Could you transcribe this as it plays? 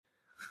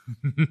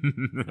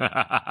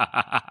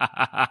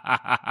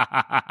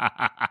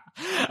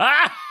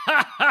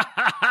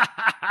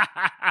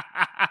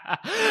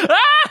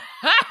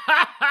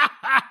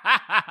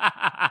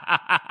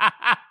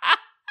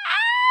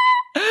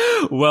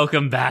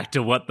Welcome back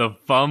to What the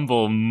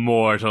Fumble,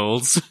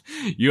 mortals.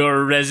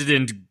 Your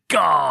resident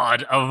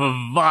god of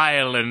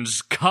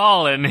violence,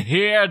 Colin,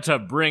 here to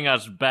bring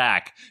us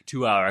back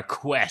to our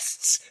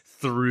quests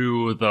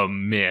through the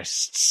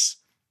mists.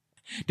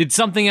 Did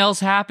something else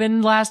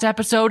happen last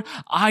episode?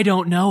 I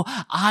don't know.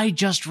 I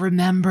just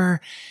remember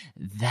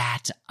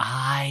that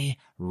I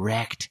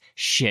wrecked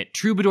shit.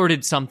 Troubadour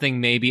did something,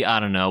 maybe.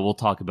 I don't know. We'll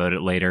talk about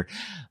it later.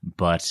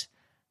 But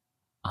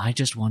I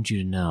just want you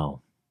to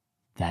know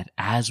that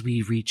as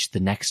we reach the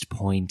next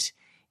point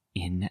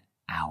in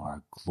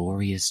our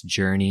glorious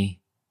journey,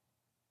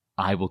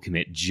 I will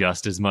commit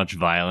just as much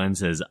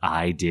violence as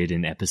I did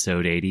in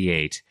episode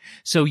 88.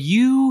 So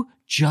you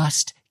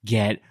just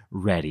get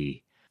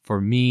ready for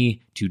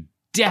me to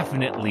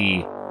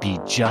definitely be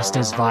just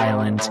as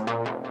violent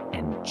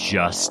and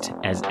just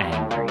as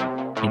angry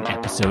in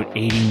episode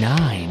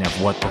 89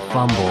 of What the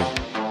Fumble,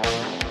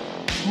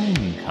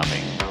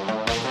 Homecoming.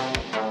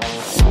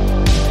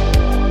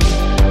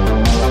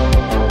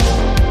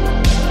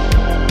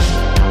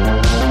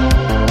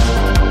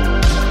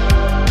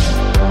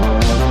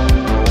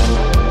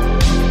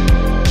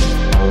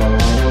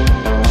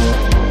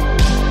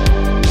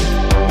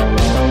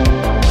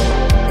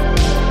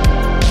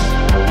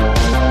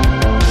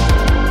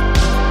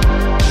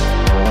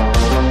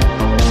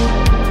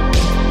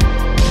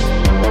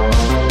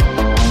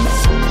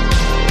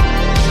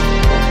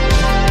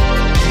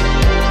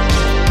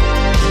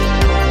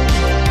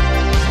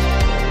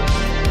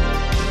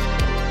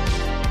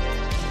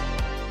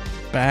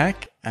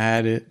 Back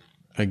at it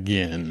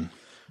again.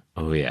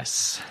 Oh,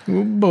 yes.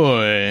 Oh,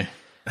 boy.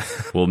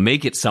 We'll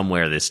make it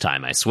somewhere this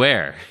time, I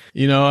swear.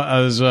 You know, I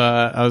was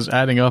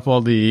adding up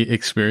all the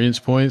experience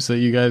points that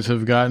you guys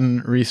have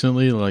gotten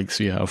recently, like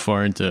see how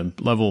far into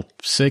level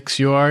 6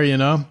 you are, you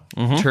know?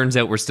 Mm-hmm. Turns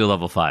out we're still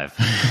level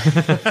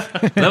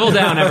 5. Level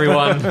down,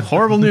 everyone.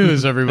 Horrible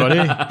news,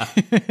 everybody.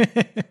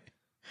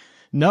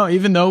 No,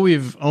 even though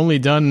we've only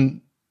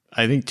done,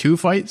 I think, 2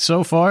 fights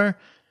so far,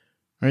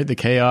 right? The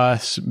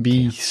Chaos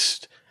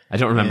Beast. I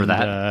don't remember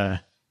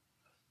that.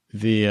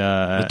 The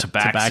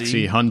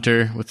Tabaxi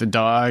Hunter with the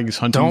dogs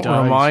hunting dogs.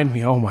 Don't remind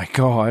me. Oh my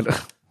god.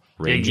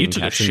 Raging you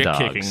took a cats and shit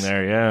dogs. kicking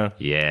there, yeah.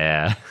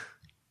 Yeah.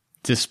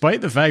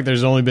 Despite the fact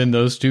there's only been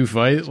those 2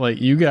 fights,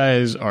 like, you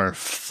guys are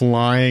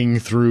flying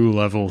through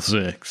level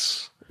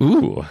 6.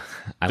 Ooh,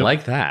 I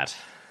like that.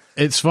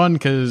 It's fun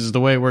because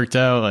the way it worked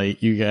out,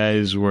 like, you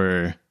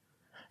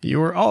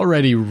were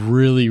already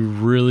really,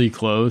 really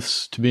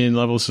close to being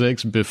level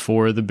 6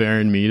 before the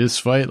Baron Midas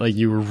fight. Like,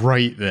 you were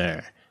right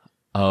there.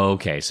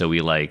 Okay, so we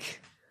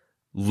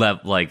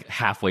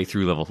halfway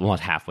through level, well,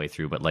 not halfway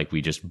through, but like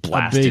we just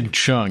blasted a big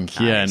chunk.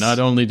 Nice. Yeah, not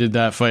only did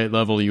that fight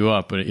level you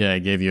up, but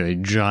it gave you a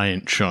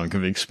giant chunk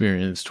of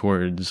experience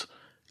towards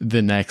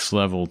the next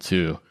level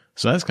too.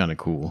 So that's kind of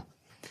cool.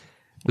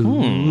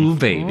 Ooh,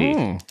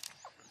 baby.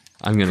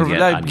 I'm gonna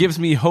that gives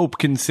me hope,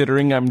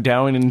 considering I'm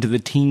down into the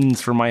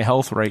teens for my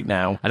health right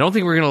now. I don't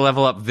think we're gonna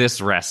level up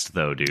this rest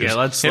though, dude. Yeah,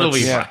 let's chill.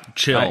 Yeah.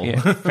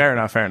 Fair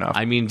enough.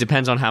 I mean,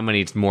 depends on how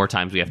many more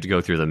times we have to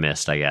go through the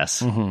mist, I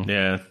guess. Mm-hmm.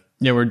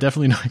 Yeah, we're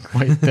definitely not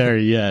quite there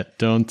yet.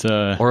 Don't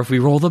or if we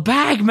roll the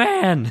bag,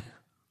 man.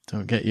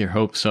 Don't get your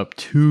hopes up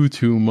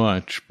too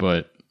much,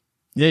 but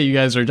yeah, you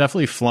guys are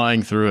definitely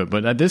flying through it.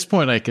 But at this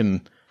point I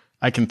can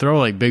throw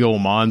like big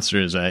old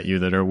monsters at you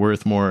that are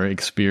worth more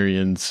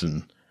experience,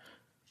 and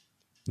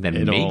then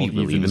maybe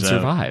we'll even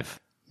survive.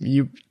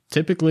 You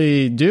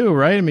typically do,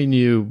 right? I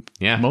mean,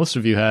 most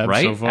of you have,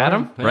 right, so far.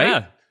 Adam? Right?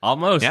 Yeah,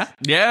 almost.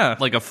 Yeah,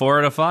 like a 4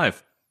 out of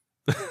 5.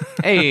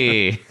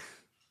 Hey.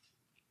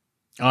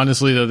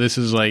 Honestly, though, this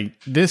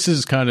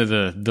is kind of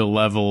the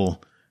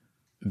level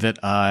that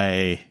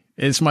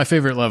it's my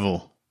favorite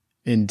level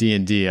in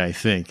D&D, I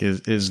think,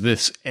 is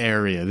this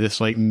area,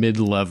 this like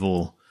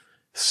mid-level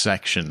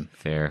section.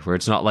 Fair, where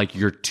it's not like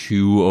you're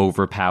too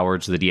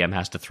overpowered, so the DM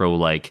has to throw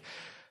like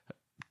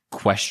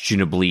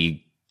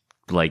questionably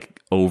like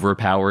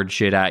overpowered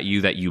shit at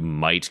you that you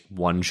might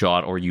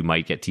one-shot or you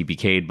might get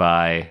TPK'd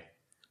by.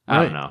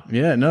 I don't know.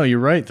 Yeah, no, you're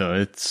right, though.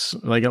 It's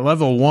like at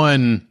level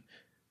 1...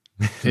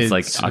 It's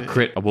like a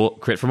crit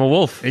from a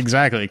wolf.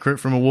 Exactly. Crit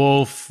from a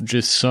wolf,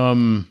 just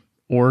some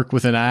orc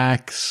with an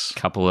axe.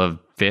 Couple of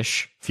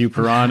fish. Few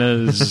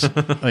piranhas.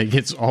 Like,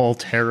 it's all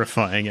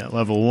terrifying at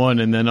level 1.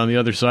 And then on the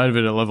other side of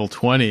it, at level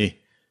 20,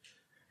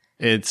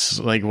 it's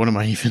like, what am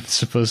I even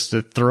supposed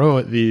to throw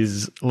at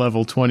these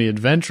level 20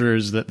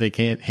 adventurers that they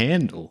can't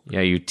handle? Yeah,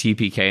 you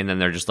TPK and then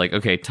they're just like,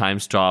 okay, time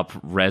stop,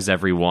 res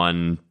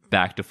everyone,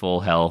 back to full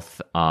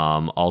health.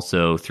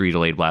 Also 3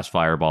 delayed blast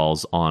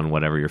fireballs on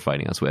whatever you're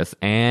fighting us with.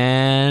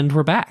 And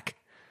we're back.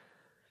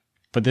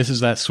 But this is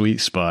that sweet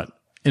spot,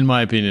 in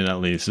my opinion at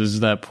least. This is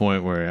that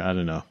point where, I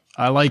don't know.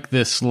 I like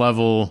this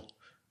level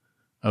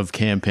of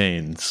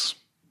campaigns.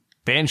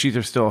 Banshees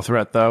are still a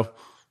threat, though.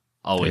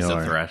 Always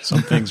a threat.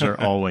 Some things are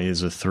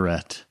always a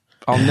threat.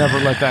 I'll never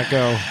let that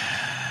go.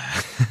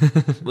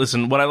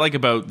 Listen, what I like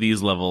about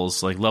these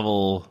levels, like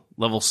level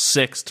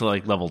 6 to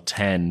like level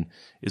 10,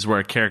 is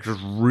where characters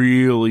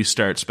really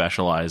start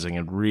specializing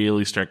and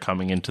really start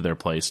coming into their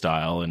play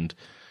style. And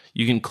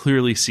you can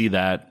clearly see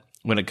that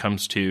when it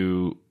comes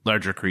to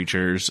larger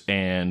creatures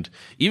and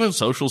even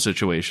social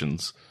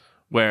situations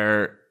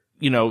where,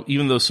 you know,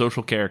 even those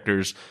social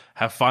characters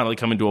have finally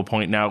come into a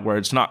point now where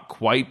it's not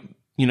quite,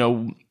 you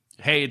know,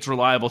 hey, it's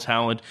reliable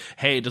talent.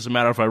 Hey, it doesn't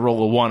matter if I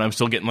roll a 1, I'm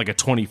still getting like a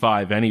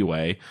 25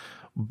 anyway.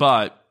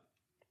 But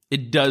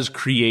it does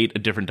create a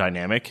different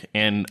dynamic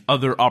and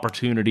other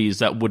opportunities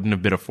that wouldn't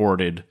have been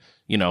afforded,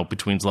 you know,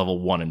 between level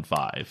 1 and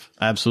 5.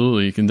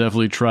 Absolutely. You can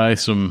definitely try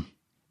some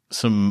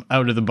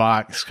out of the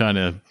box kind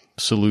of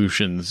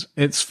solutions.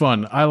 It's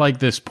fun. I like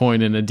this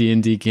point in a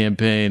D&D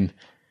campaign.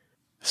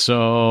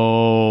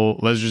 So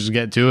let's just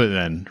get to it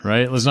then,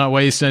 right? Let's not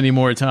waste any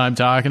more time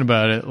talking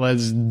about it.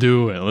 Let's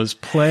do it. Let's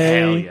play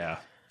Hell yeah.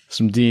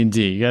 some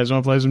D&D. You guys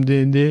want to play some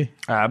D&D?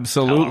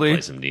 Absolutely. I want to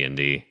play some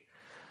D&D.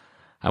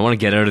 I want to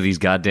get out of these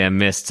goddamn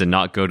mists and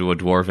not go to a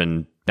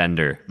dwarven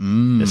bender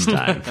this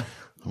time.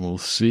 We'll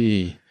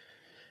see.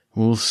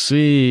 We'll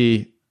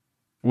see.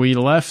 We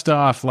left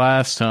off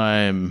last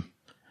time,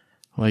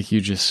 like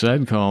you just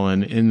said,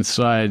 Colin,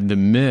 inside the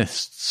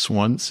mists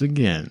once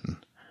again.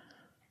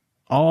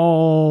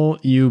 All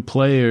you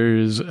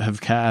players have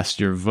cast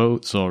your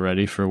votes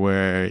already for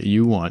where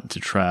you want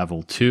to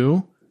travel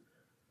to.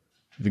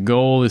 The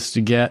goal is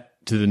to get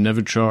to the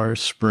Neverchar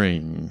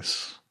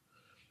Springs.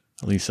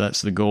 At least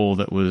that's the goal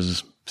that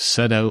was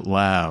said out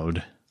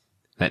loud.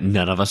 That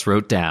none of us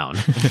wrote down.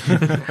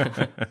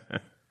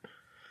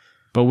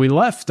 But we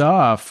left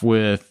off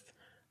with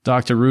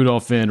Dr.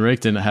 Rudolph Van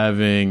Richten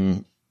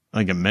having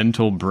like a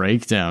mental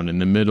breakdown in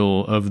the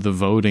middle of the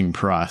voting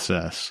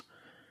process.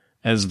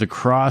 As the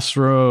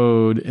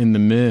crossroad in the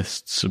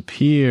mists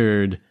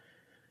appeared,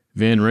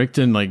 Van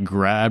Richten like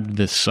grabbed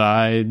the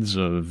sides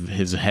of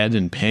his head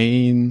in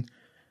pain.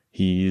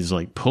 He's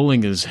like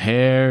pulling his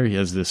hair. He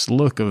has this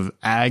look of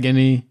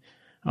agony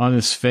on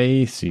his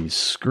face. He's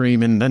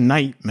screaming, "The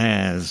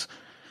nightmares,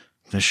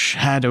 the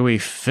shadowy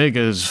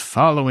figures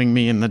following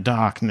me in the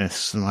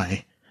darkness,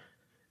 my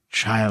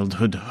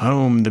childhood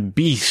home, the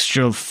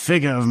bestial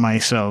figure of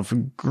myself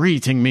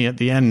greeting me at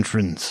the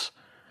entrance.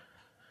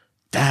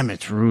 Damn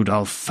it,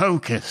 Rudolph,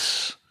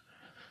 focus."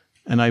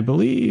 And I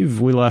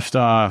believe we left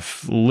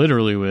off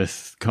literally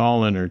with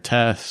Colin or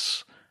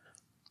Tess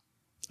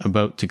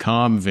about to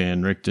calm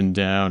Van Richten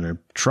down or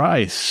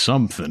try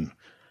something.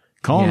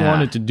 Colin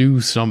wanted to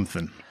do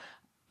something.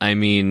 I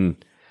mean,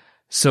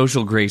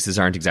 social graces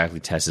aren't exactly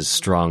Tess's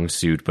strong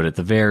suit, but at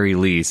the very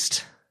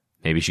least,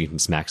 maybe she can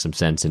smack some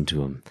sense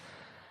into him.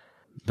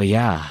 But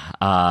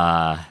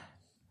yeah,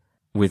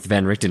 with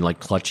Van Richten like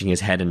clutching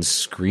his head and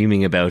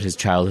screaming about his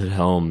childhood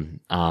home,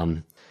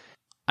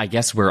 I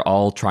guess we're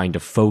all trying to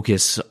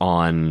focus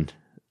on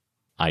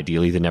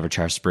ideally the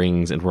Neverchar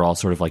Springs, and we're all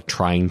sort of like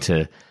trying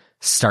to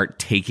start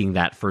taking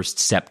that first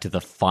step to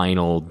the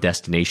final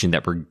destination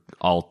that we're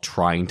all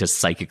trying to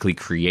psychically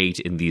create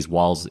in these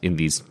walls, in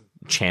these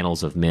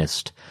channels of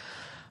mist.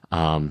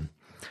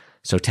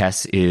 So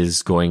Tess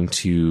is going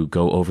to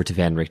go over to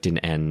Van Richten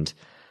and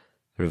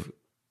sort of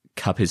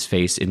cup his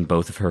face in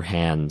both of her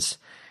hands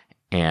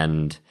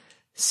and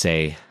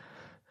say,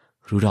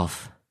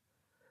 Rudolph,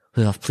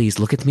 please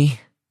look at me.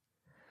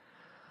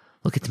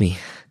 Look at me.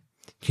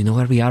 Do you know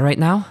where we are right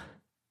now?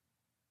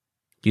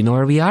 Do you know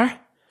where we are?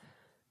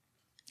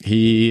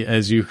 He,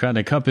 as you kind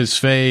of cup his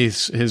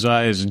face, his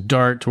eyes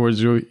dart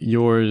towards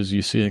yours.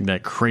 You see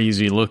that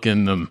crazy look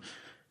in them.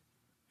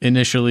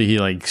 Initially, he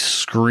like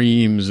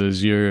screams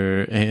as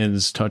your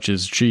hands touch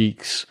his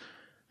cheeks.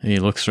 And he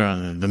looks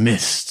around. The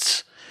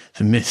mists,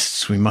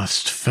 we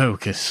must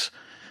focus.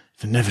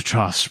 The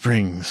Neverchar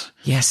Springs.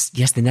 Yes,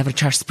 the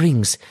Neverchar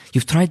Springs.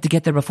 You've tried to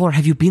get there before.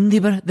 Have you been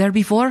there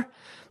before?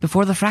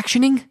 Before the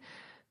fractioning?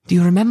 Do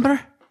you remember?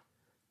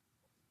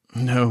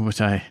 No, but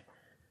I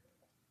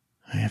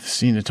have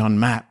seen it on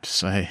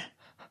maps.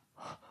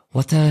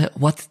 What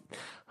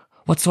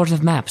sort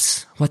of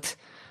maps? What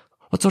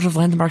sort of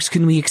landmarks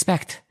can we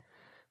expect?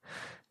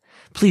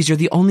 Please, you're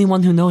the only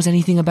one who knows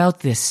anything about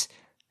this.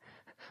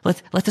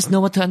 Let us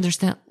know what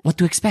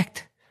to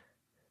expect.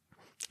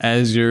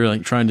 As you're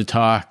like trying to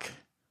talk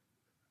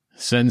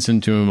sense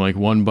into him, like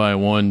one by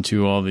one,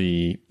 to all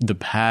the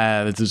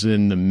paths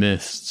in the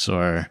mists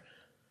are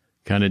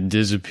kind of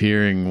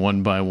disappearing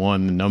one by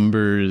one. The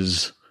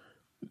numbers,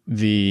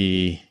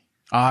 the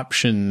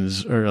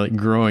options are like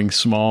growing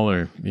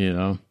smaller, you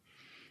know.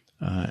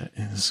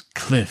 There's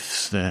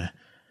cliffs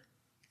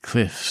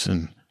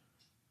and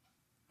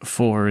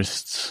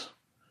forests,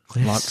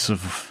 lots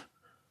of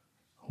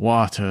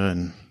water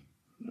and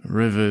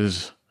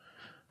rivers.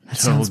 That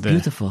sounds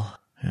beautiful.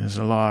 There's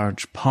a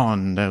large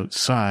pond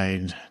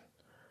outside.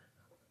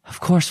 Of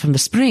course, from the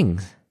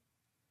springs.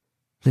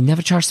 The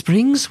Neverchar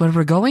Springs, where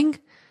we're going?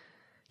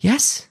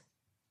 Yes?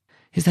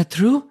 Is that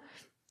true?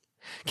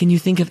 Can you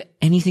think of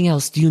anything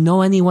else? Do you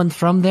know anyone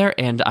from there?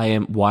 And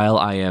while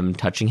I am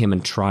touching him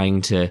and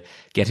trying to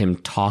get him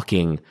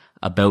talking,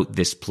 about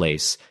this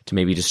place to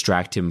maybe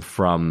distract him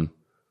from,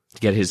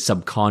 to get his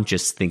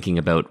subconscious thinking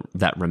about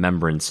that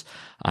remembrance.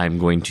 I'm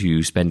going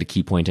to spend a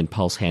key point and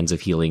pulse hands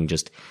of healing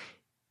just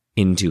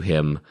into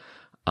him,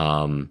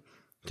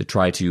 to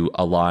try to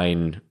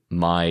align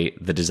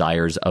the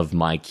desires of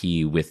my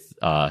key with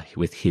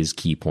his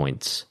key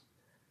points.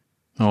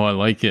 Oh, I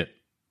like it.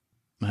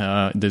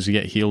 Does he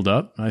get healed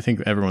up? I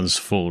think everyone's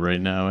full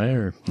right now, eh?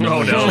 Or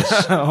Oh no!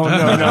 Oh,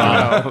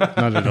 no.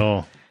 not at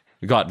all.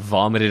 We got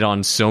vomited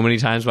on so many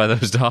times by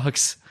those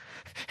dogs.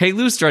 Hey,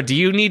 Lustra, do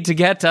you need to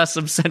get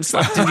some sense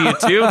left into you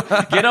too?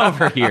 Get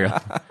over here.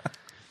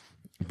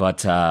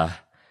 But,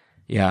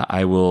 yeah,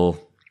 I will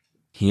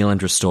heal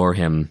and restore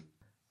him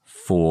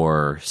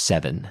for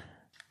 7.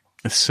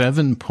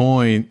 7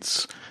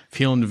 points.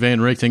 Feeling Van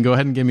Richten, go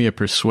ahead and give me a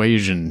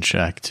persuasion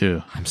check,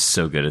 too. I'm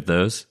so good at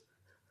those.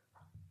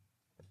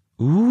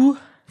 Ooh,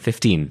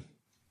 15.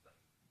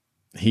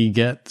 He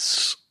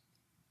gets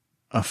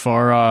a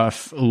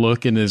far-off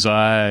look in his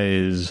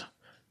eyes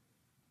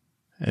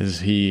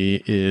as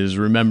he is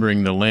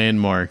remembering the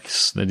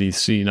landmarks that he's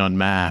seen on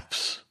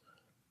maps.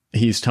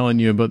 He's telling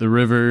you about the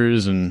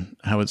rivers and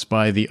how it's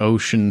by the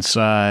ocean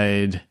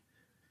side.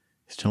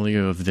 He's telling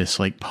you of this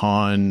like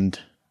pond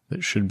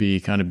that should be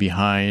kind of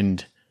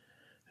behind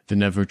the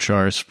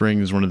Neverchar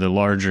Springs, one of the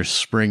larger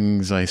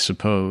springs, I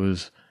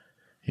suppose.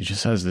 He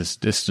just has this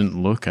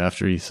distant look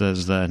after he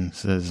says that and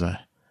says, I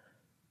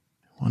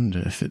wonder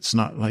if it's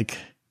not like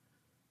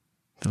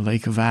the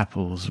Lake of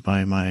Apples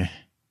by my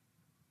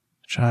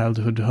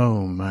childhood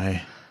home.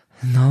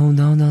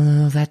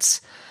 No.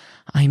 That's...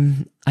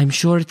 I'm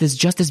sure it is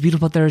just as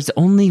beautiful, but there is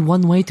only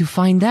one way to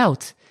find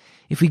out.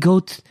 If we go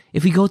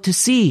to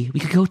see, we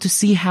could go to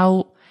see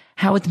how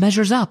it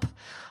measures up.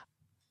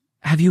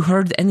 Have you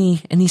heard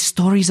any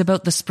stories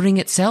about the spring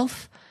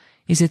itself?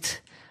 Is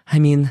it,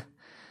 I'm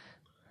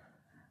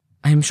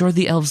sure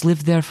the elves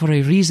lived there for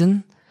a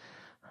reason.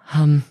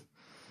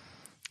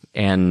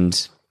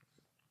 And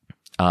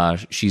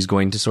she's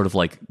going to sort of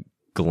like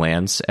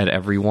glance at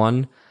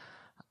everyone,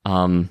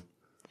 and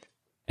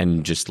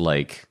just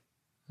like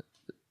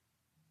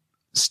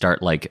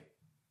start like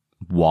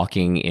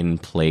walking in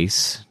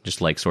place, just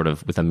like sort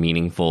of with a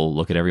meaningful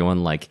look at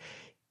everyone. Like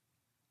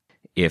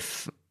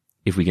if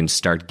we can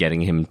start getting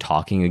him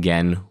talking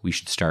again, we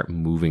should start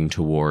moving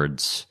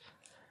towards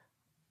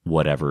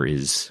whatever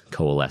is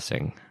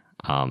coalescing.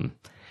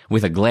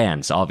 With a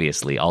glance,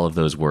 obviously, all of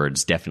those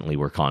words definitely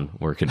were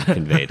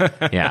conveyed.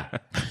 Yeah.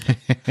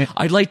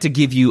 I'd like to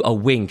give you a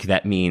wink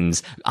that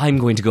means I'm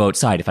going to go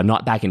outside. If I'm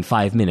not back in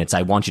 5 minutes,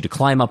 I want you to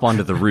climb up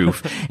onto the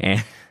roof.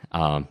 And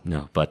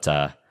no, but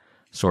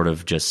sort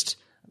of just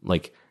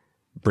like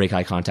break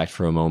eye contact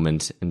for a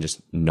moment and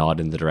just nod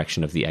in the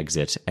direction of the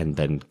exit, and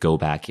then go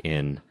back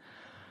in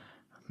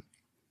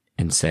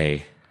and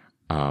say,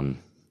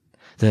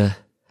 the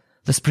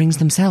springs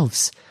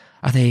themselves,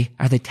 are they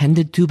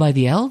tended to by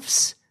the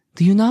elves?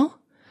 Do you know?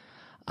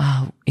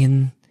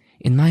 In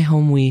my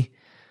home, we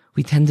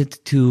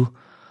tended to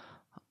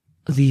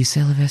the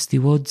Celevesti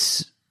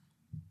Woods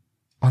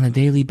on a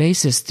daily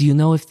basis. Do you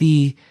know if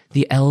the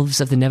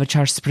elves of the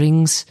Neverchar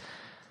Springs,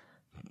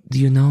 do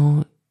you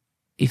know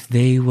if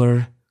they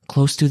were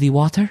close to the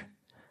water?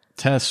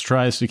 Tess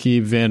tries to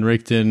keep Van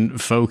Richten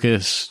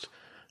focused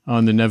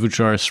on the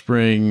Neverchar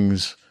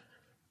Springs.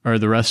 Are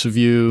the rest of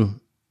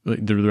you,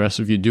 do the rest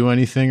of you do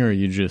anything, or are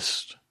you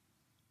just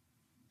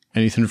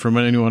anything from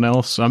anyone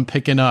else? I'm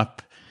picking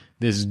up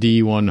this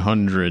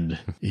D100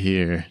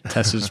 here.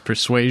 Tess's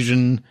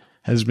persuasion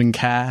has been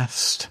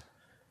cast.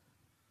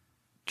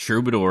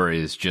 Troubadour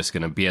is just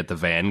going to be at the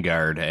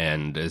vanguard,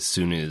 and as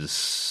soon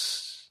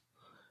as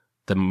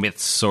the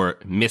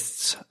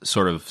mists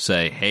sort of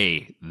say,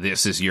 hey,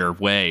 this is your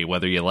way,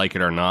 whether you like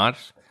it or not,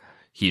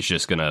 he's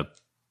just going to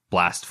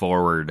blast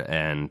forward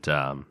and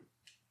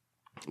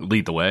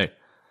lead the way.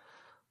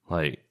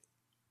 Like,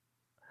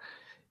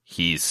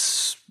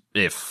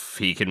 if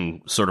he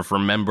can sort of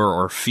remember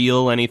or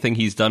feel anything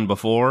he's done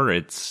before,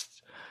 it's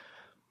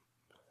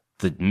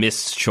the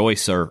mist's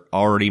choice are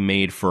already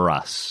made for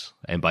us.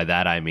 And by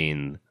that, I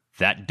mean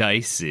that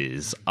dice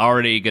is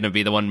already going to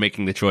be the one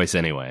making the choice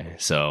anyway.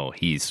 So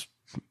he's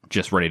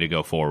just ready to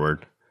go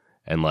forward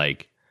and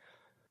like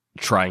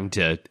trying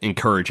to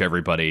encourage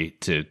everybody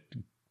to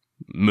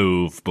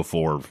move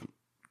before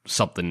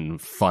something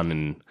fun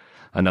and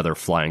another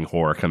flying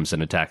horror comes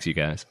and attacks you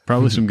guys.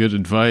 Probably some good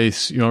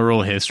advice. You want to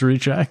roll a history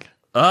check?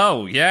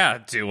 Oh, yeah,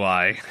 do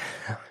I?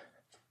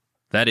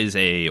 That is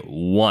a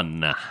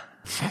 1.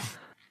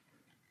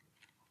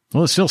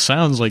 Well, it still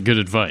sounds like good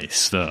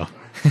advice, though.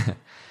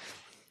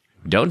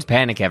 Don't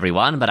panic,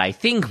 everyone, but I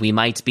think we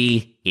might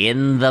be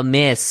in the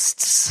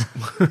mists.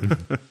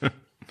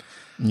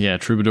 Yeah,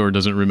 Troubadour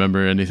doesn't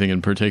remember anything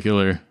in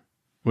particular.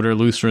 What are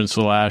Lustra and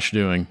Slash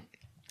doing?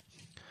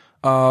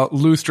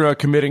 Lustra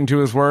committing to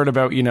his word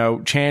about,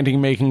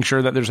 chanting, making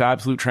sure that there's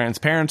absolute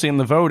transparency in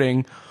the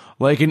voting,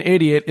 like an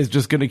idiot, is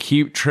just going to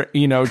keep,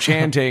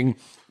 chanting,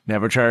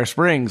 Neverchar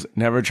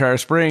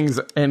Springs,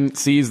 and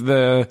sees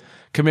the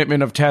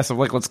commitment of Tess of,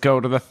 like, let's go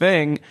to the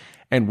thing,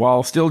 And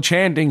while still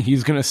chanting,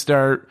 he's going to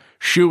start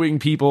shooing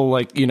people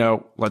like,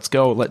 let's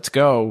go, let's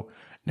go.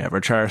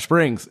 Neverchar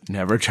Springs,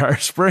 Neverchar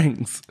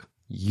Springs.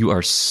 You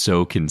are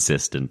so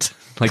consistent.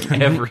 Like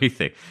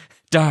everything.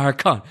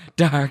 Darkon,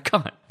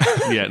 Darkon.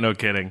 Yeah, no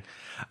kidding.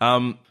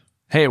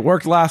 Hey, it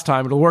worked last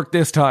time. It'll work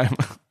this time.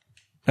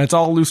 That's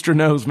all Lustra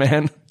knows,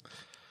 man.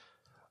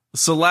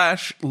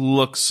 Salash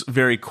looks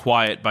very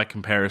quiet by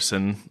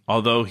comparison,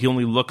 although he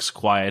only looks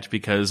quiet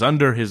because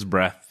under his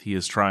breath he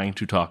is trying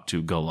to talk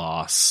to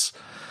Galas.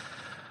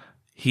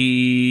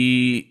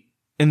 He,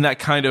 in that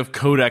kind of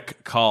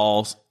codec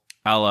calls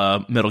a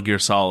la Metal Gear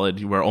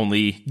Solid, where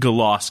only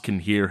Galas can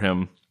hear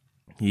him,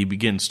 he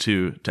begins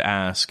to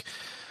ask,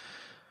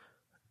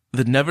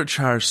 the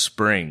Neverchar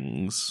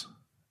Springs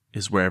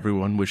is where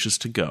everyone wishes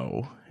to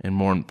go, and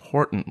more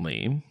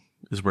importantly,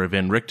 is where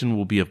Van Richten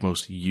will be of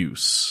most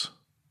use.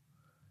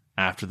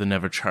 After the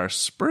Neverchar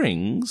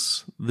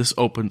Springs, this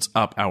opens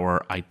up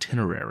our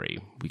itinerary.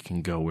 We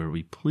can go where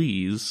we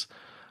please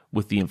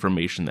with the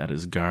information that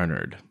is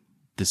garnered.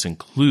 This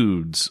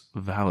includes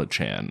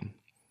Valachan.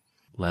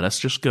 Let us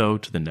just go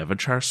to the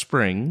Neverchar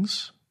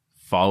Springs,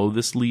 follow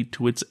this lead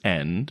to its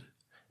end,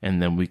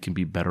 and then we can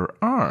be better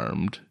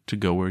armed to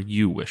go where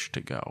you wish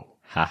to go.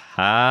 Ha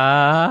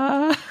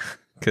ha.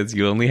 Because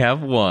you only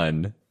have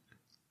one.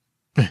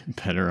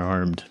 Better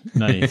armed.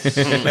 Nice.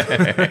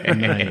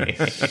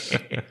 Nice.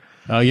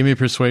 Give me a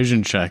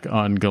persuasion check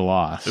on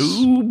Galas.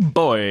 Ooh,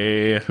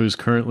 boy. Who's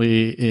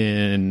currently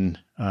in...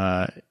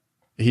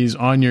 he's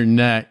on your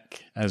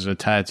neck as a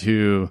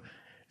tattoo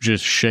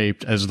just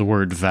shaped as the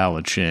word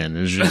Valachan.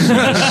 It just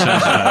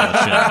says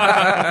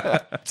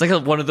Valachan. It's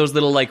like one of those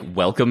little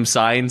welcome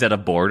signs at a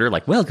border,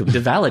 like welcome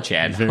to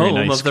Valachan, home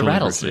nice of the calligraphy.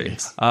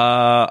 rattlesnakes.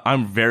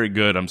 I'm very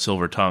good. I'm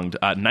silver-tongued.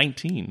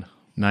 19.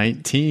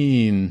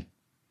 19.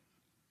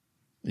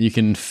 You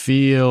can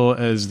feel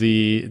as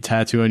the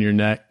tattoo on your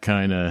neck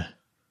kind of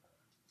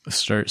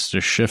starts to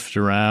shift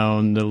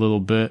around a little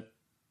bit.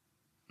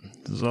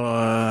 So,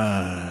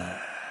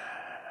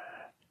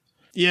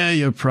 yeah,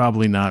 you're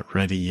probably not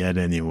ready yet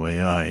anyway,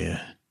 are you?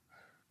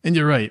 And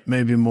you're right,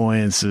 maybe more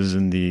answers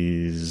in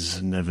these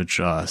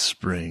Neverchar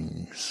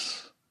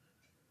Springs.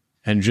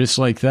 And just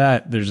like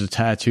that, there's a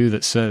tattoo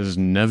that says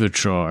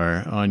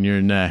Neverchar on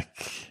your neck.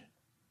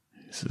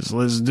 He says,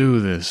 let's do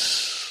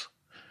this.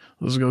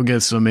 Let's go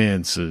get some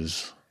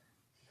answers.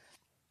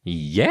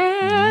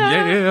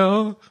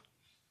 Yeah.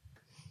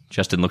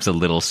 Justin looks a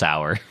little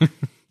sour.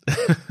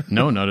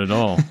 No, not at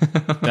all.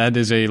 That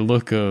is a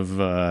look of...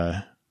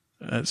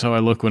 that's how I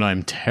look when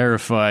I'm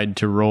terrified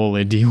to roll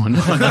a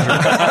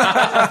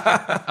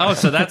D100. Oh,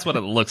 so that's what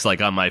it looks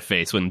like on my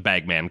face when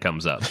Bagman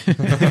comes up.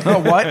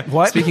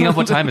 What? Speaking of,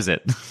 what time is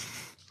it?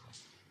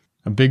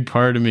 A big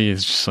part of me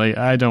is just like,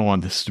 I don't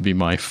want this to be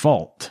my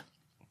fault.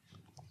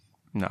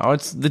 No,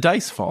 it's the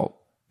dice fault.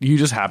 You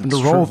just happen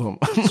to roll them.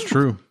 It's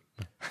true.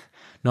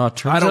 No, it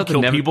turns I don't out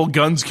kill people,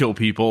 guns kill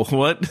people.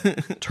 What?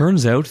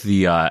 Turns out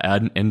the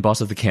end boss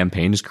of the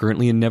campaign is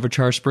currently in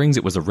Neverchar Springs.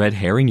 It was a red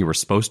herring. You were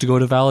supposed to go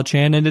to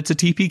Valachan, and it's a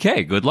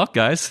TPK. Good luck,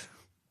 guys.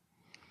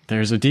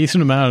 There's a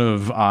decent amount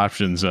of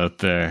options out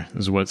there,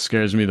 is what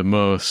scares me the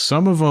most.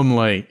 Some of them,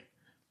 to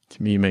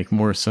me, make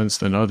more sense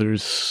than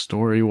others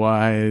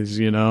story-wise,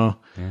 Yeah.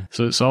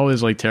 So it's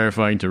always,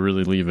 terrifying to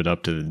really leave it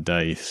up to the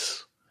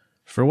dice.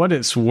 For what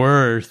it's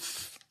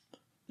worth,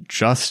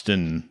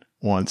 Justin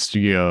wants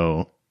to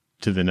go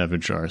to the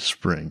Neverchar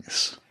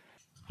Springs.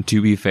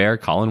 To be fair,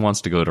 Colin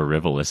wants to go to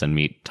Rivolus and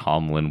meet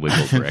Tomlin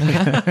Wigglebrick.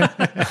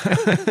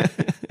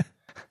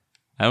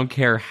 I don't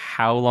care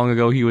how long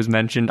ago he was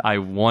mentioned. I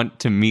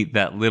want to meet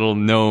that little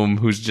gnome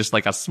who's just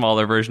like a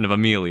smaller version of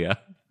Amelia.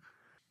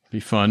 Be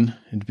fun.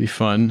 It'd be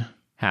fun.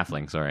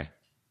 Halfling, sorry.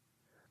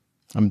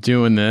 I'm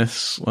doing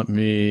this.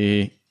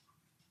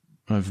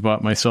 I've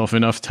bought myself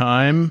enough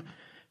time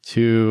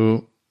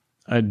to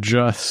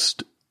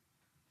adjust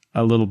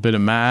a little bit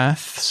of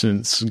math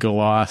since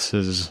Galas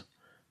has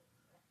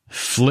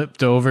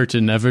flipped over to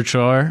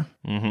Neverchar.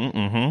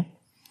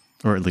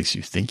 Or at least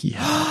you think he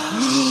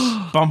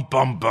has. Bum,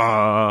 bum,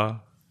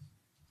 bum.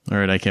 All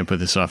right, I can't put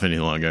this off any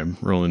longer. I'm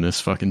rolling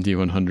this fucking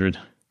D100.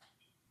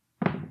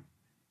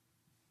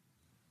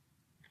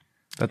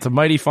 That's a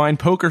mighty fine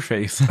poker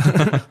face.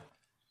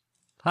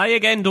 Hi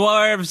again,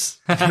 dwarves.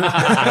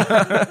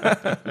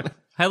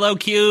 Hello,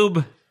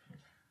 Cube.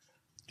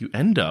 You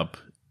end up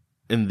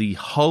in the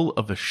hull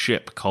of a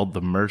ship called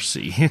the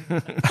Mercy.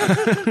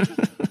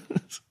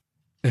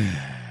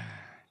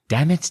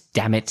 Damn it,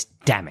 damn it,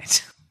 damn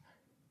it.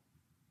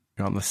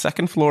 You're on the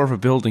second floor of a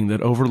building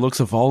that overlooks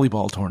a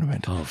volleyball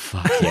tournament. Oh,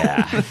 fuck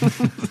yeah.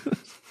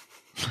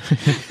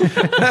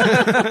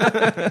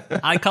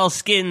 I call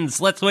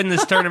skins. Let's win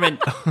this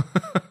tournament.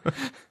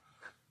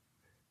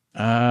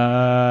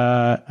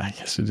 I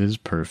guess it is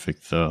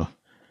perfect, though.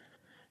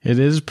 It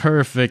is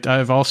perfect.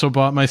 I've also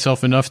bought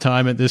myself enough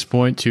time at this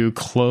point to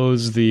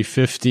close the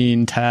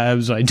 15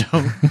 tabs I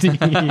don't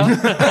need.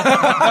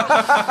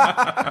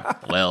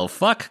 Well,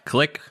 fuck,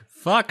 click,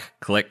 fuck,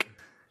 click.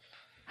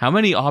 How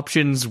many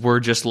options were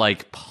just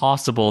like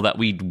possible that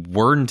we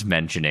weren't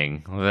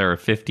mentioning? There are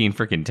 15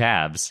 freaking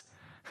tabs.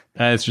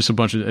 It's just a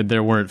bunch of,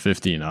 there weren't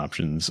 15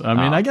 options. I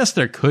mean, I guess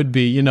there could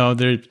be,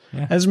 there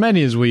as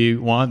many as we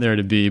want there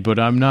to be, but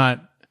I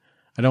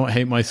don't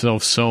hate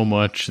myself so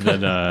much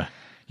that,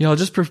 I'll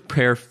just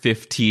prepare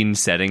 15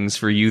 settings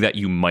for you that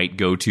you might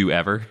go to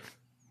ever.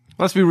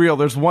 Let's be real.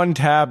 There's one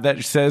tab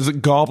that says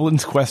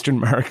goblins ?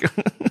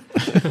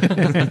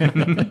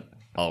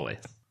 Always.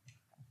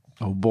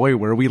 Oh boy,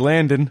 where are we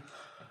landing?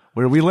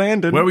 Where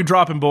are we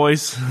dropping,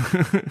 boys?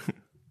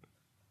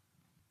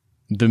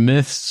 the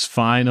mists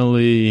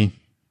finally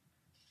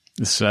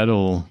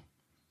settle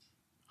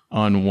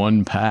on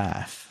one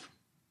path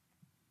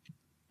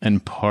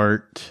and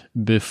part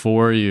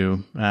before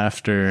you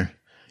after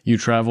you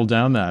travel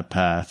down that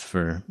path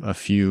for a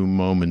few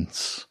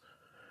moments.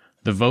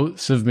 The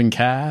votes have been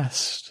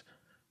cast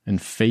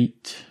and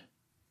fate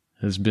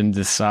has been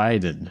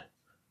decided.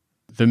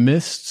 The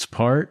mists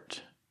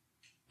part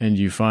and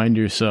you find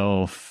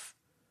yourself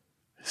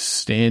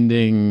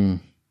standing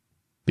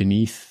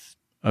beneath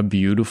a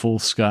beautiful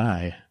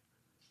sky.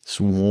 It's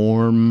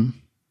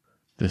warm.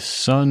 The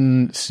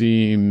sun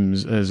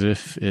seems as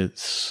if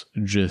it's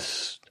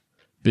just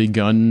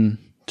begun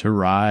to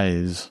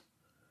rise.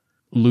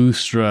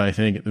 Lustra, I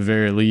think, at the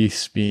very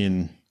least,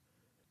 being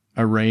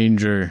a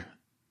ranger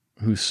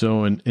who's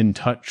so in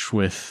touch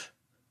with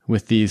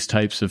these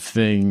types of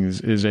things,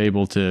 is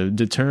able to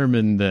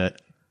determine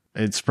that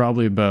it's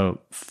probably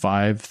about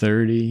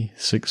 5:30,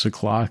 6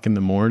 o'clock in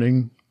the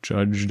morning,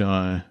 judging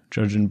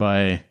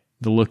by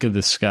the look of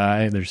the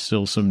sky. There's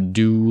still some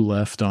dew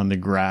left on the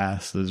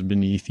grass that's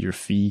beneath your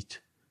feet.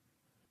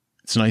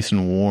 It's nice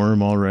and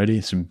warm already.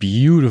 It's a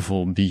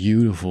beautiful,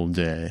 beautiful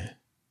day.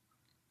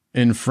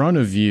 In front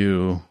of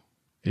you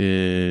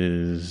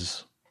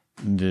is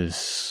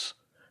this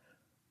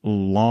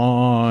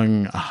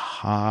long,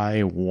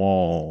 high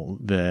wall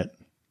that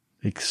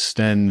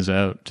extends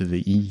out to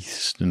the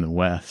east and the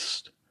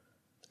west.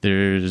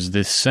 There's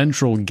this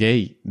central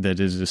gate that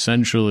is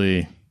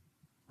essentially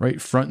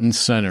right front and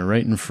center,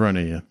 right in front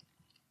of you.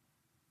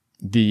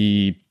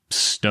 The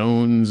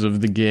stones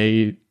of the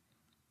gate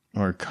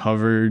are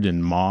covered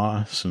in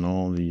moss and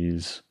all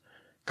these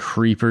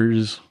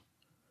creepers.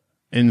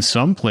 In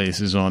some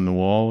places on the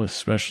wall,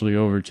 especially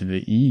over to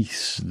the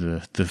east,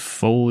 the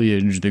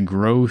foliage, the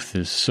growth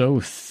is so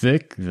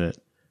thick that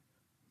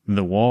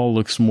the wall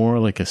looks more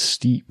like a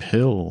steep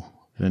hill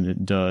than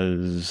it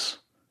does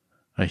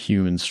a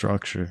human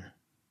structure.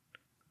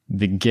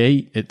 The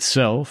gate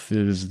itself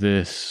is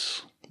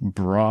this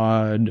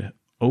broad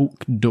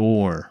oak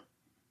door,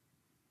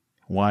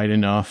 wide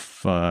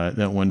enough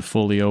that when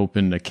fully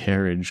opened, a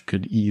carriage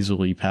could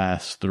easily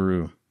pass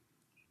through.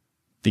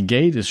 The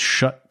gate is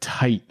shut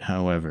tight,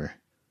 however.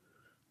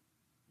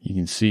 You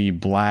can see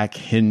black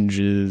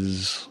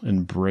hinges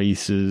and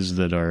braces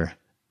that are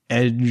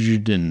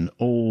edged in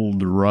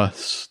old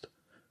rust.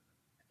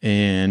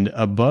 And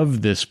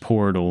above this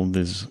portal,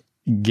 this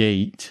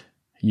gate,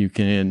 you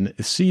can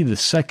see the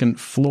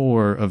second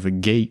floor of a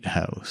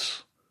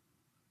gatehouse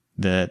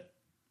that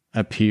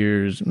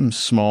appears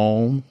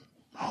small,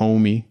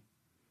 homey,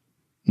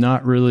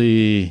 not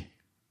really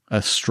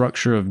a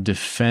structure of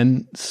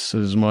defense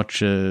as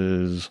much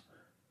as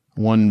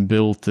one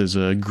built as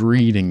a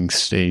greeting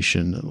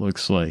station, it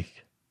looks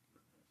like.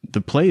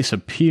 The place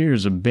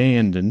appears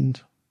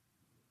abandoned.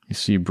 You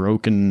see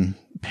broken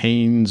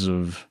panes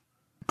of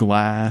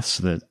glass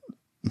that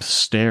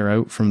stare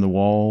out from the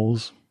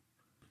walls,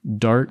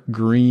 dark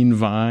green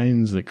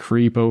vines that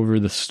creep over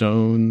the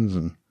stones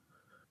and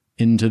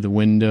into the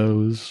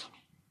windows.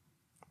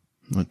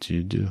 What do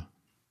you do?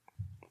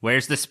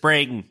 Where's the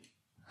spring?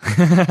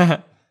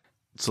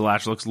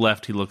 Salash looks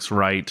left, he looks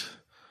right,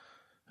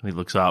 and he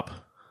looks up.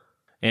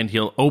 And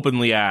he'll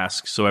openly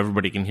ask, so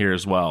everybody can hear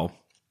as well,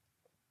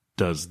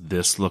 does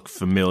this look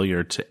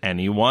familiar to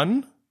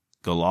anyone?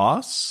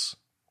 Galos?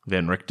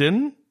 Van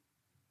Richten?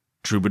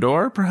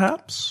 Troubadour,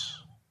 perhaps?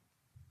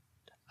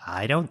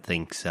 I don't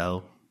think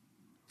so.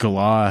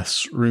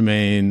 Galas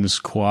remains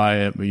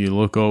quiet, but you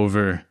look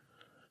over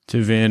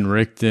to Van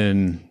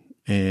Richten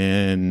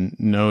and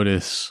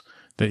notice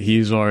that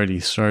he's already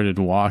started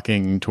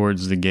walking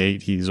towards the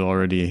gate. He's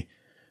already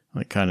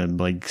kind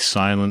of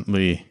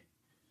silently,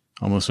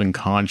 almost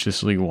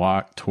unconsciously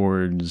walked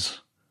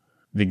towards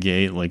the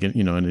gate,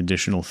 an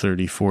additional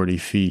 30, 40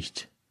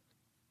 feet.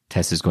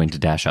 Tess is going to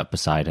dash up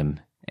beside him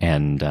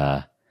and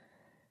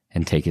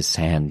take his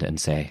hand and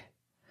say,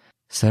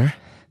 "Sir,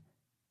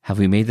 have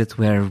we made it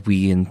where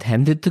we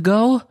intended to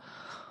go,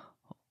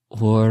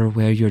 or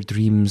where your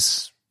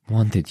dreams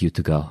wanted you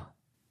to go?"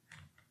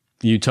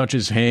 You touch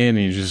his hand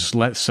and he just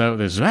lets out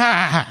this,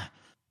 "Ah!"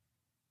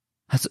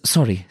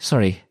 Sorry.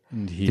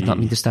 Did not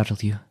mean to startle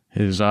you.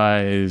 His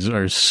eyes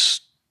are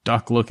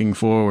stuck looking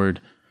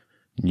forward.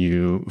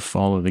 You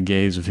follow the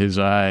gaze of his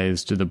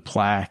eyes to the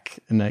plaque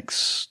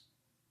next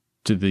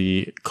to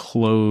the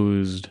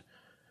closed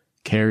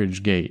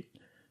carriage gate.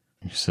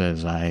 He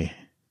says, "I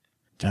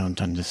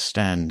don't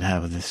understand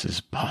how this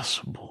is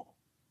possible."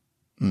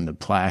 And the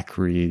plaque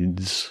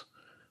reads,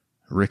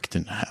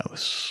 Richten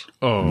House.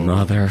 Oh,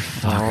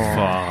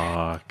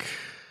 Motherfucker. fuck.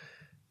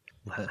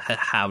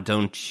 How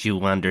don't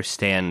you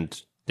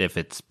understand if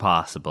it's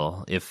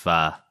possible? If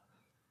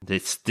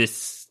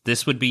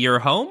this would be your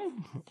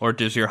home, or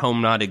does your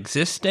home not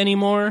exist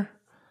anymore?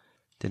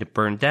 Did it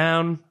burn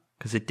down?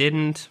 Because it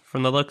didn't,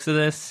 from the looks of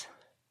this.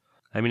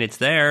 I mean, it's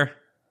there.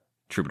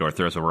 Troubadour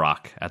throws a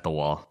rock at the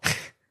wall.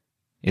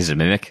 Is it a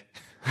mimic?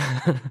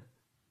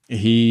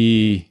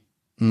 He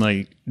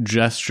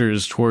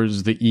gestures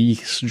towards the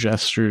east,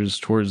 gestures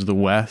towards the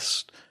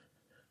west,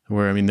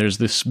 where, I mean, there's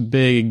this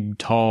big,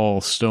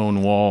 tall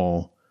stone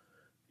wall,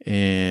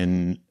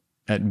 and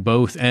at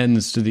both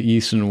ends to the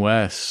east and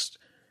west,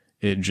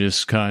 it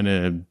just kind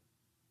of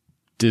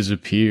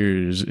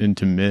disappears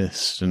into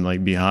mist,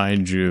 and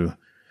behind you,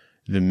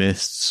 the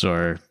mists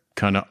are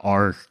kind of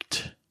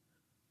arced,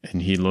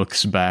 and he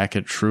looks back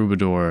at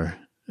Troubadour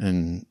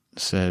and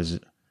says,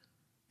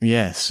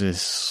 "Yes,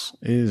 this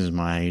is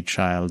my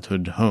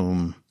childhood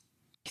home."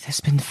 It has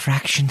been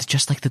fractioned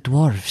just like the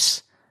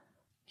dwarves.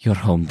 Your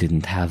home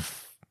didn't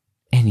have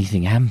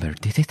anything amber,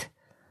 did it?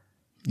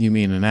 You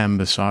mean an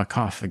amber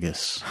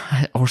sarcophagus?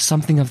 Or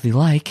something of the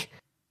like?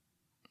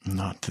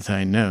 Not that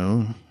I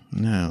know,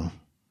 no.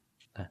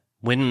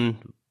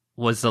 When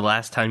was the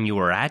last time you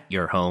were at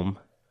your home?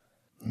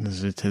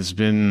 As it has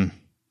been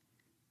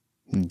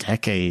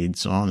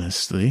decades,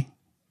 honestly.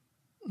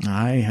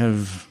 I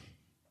have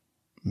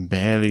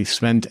barely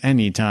spent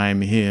any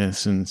time here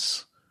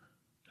since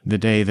the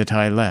day that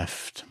I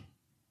left.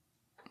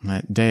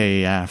 That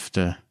day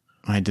after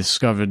I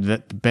discovered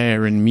that the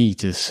Baron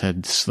Metis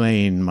had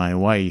slain my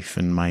wife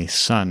and my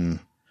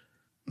son,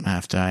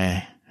 after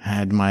I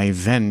had my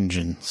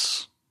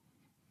vengeance.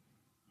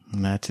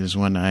 And that is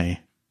when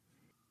I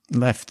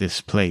left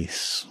this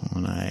place,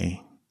 when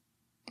I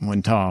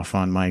went off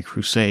on my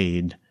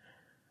crusade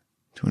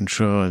to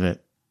ensure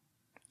that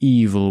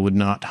evil would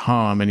not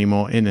harm any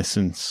more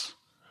innocents.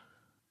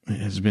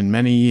 It has been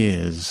many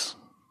years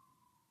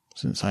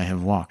since I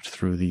have walked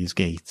through these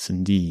gates,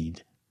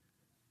 indeed.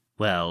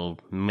 Well,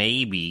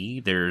 maybe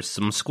there's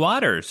some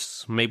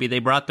squatters. Maybe they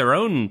brought their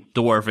own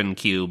dwarven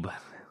cube.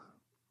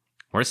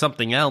 Or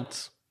something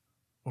else.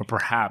 Or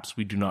perhaps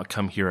we do not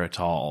come here at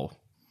all.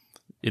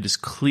 It is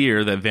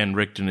clear that Van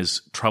Richten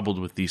is troubled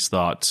with these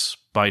thoughts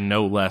by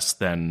no less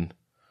than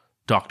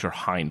Dr.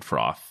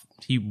 Heinfroth.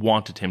 He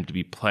wanted him to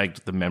be plagued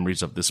with the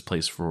memories of this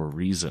place for a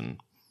reason.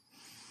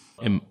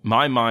 In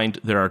my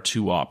mind, there are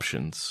two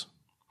options.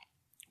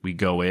 We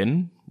go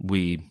in,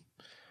 we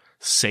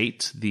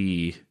sate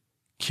the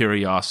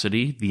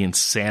curiosity, the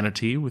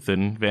insanity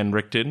within Van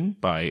Richten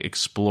by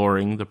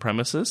exploring the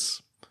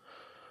premises,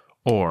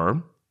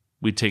 or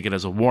we take it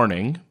as a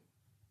warning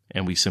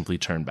and we simply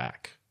turn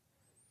back.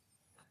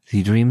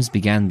 The dreams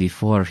began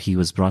before he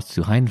was brought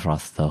to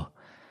Heinfroth, though.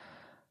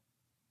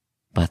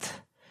 But,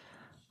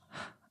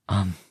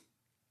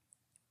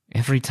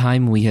 every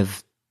time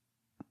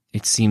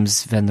it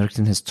seems Van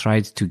Richten has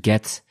tried to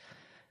get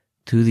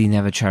to the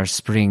Nevichar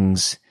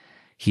Springs,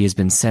 he has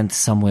been sent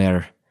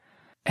somewhere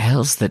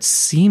else that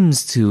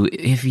seems to,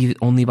 if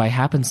only by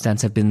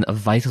happenstance, have been of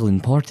vital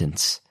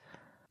importance.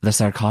 The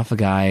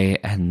sarcophagi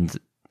and,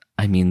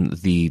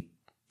 the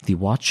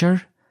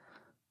Watcher?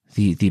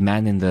 The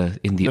man in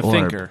the orb.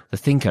 Thinker. The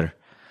Thinker.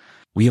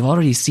 We have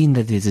already seen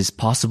that it is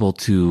possible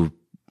to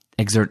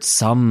exert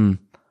some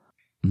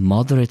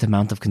moderate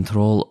amount of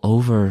control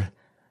over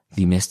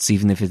the mists,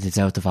 even if it is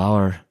out of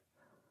our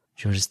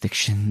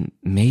jurisdiction.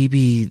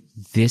 Maybe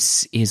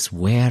this is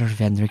where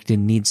Van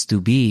Richten needs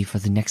to be for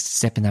the next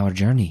step in our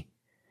journey.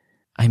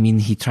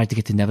 He tried to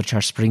get to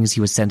Nevichar Springs.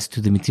 He was sent to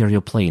the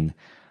material plane.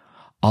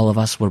 All of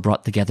us were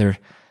brought together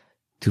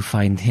to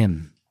find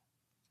him.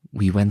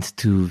 We went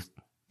to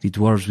the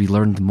dwarves. We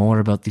learned more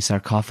about the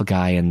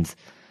sarcophagi and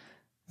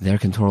their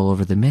control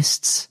over the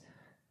mists.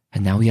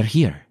 And now we are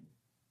here.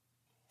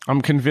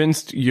 I'm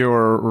convinced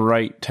you're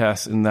right,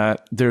 Tess, in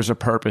that there's a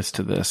purpose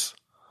to this.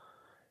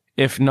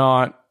 If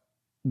not,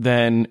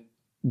 then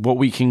what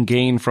we can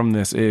gain from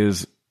this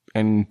is,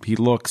 and he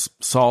looks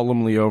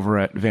solemnly over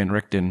at Van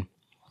Richten,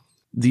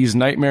 these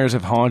nightmares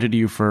have haunted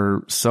you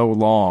for so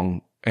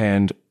long,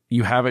 and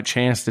you have a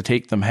chance to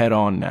take them head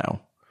on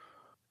now.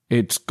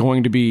 It's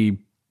going to be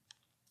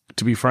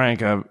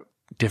frank, a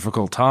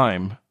difficult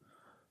time,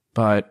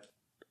 but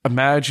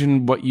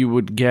imagine what you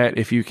would get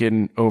if you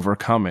can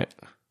overcome it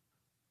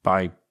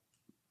by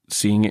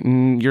seeing it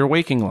in your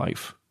waking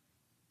life.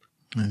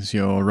 As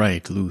you're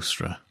right,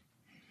 Lustra.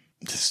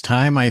 It's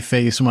time I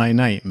face my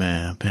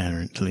nightmare,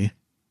 apparently.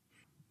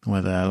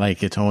 Whether I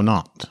like it or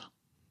not.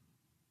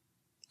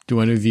 Do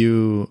any of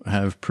you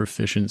have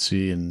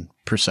proficiency in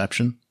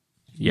perception?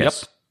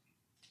 Yes. Yep.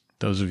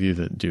 Those of you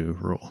that do,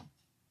 roll.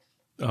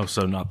 Oh,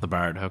 so not the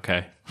bard.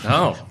 Okay.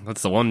 Oh,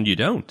 that's the one you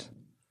don't.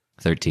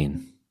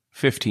 13.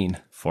 15.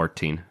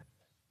 14.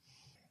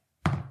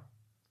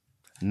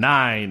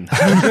 9.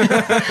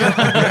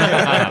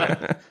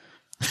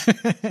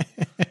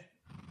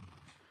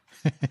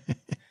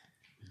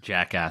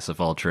 Jackass of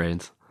all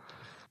trades.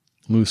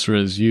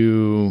 Lustra, as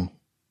you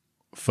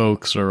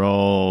folks are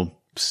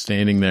all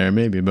standing there,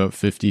 maybe about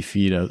 50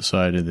 feet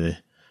outside of the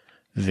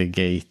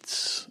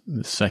gates,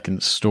 the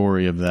second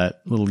story of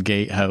that little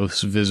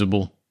gatehouse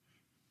visible.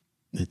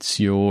 It's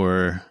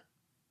your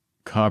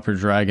copper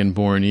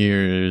dragonborn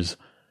ears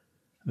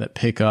that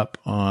pick up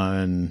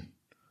on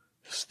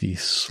just the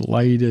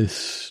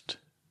slightest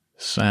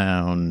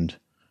sound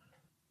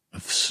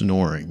of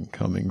snoring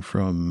coming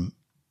from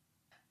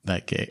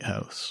that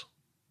gatehouse.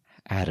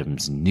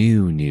 Adam's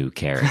new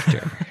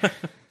character.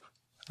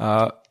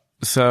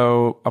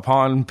 So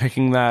upon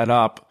picking that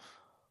up,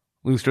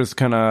 Lustra's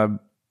kind of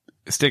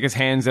stick his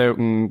hands out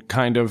and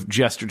kind of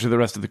gesture to the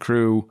rest of the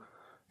crew,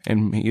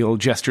 and he'll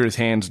gesture his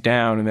hands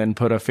down and then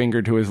put a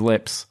finger to his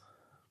lips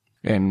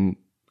and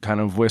kind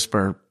of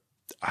whisper,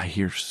 I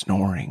hear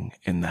snoring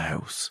in the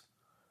house.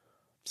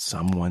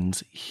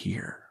 Someone's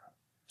here.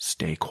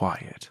 Stay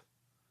quiet.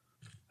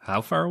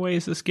 How far away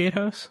is this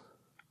gatehouse?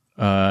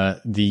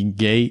 The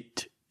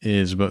gate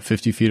is about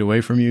 50 feet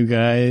away from you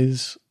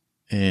guys,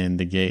 and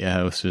the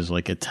gatehouse is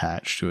like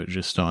attached to it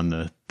just on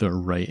the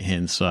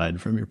right-hand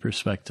side from your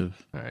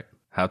perspective. All right.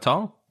 How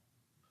tall?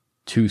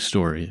 2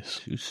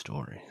 stories. 2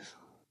 stories.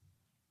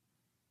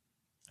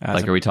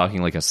 Like, are we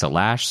talking like a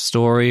Salash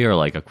story or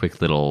like a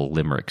quick little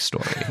limerick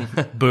story?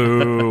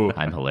 Boo.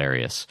 I'm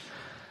hilarious.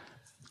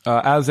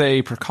 As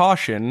a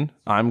precaution,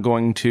 I'm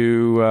going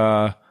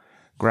to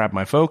grab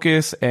my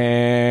focus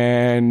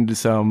and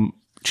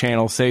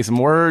say some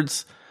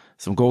words.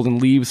 Some golden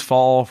leaves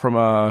fall from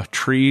a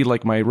tree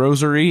like my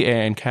rosary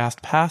and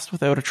cast Pass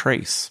Without a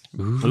Trace.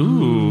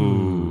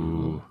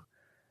 Ooh.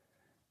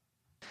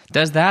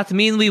 Does that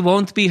mean we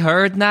won't be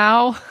heard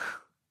now?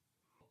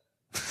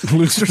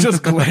 Lustra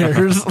just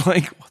glares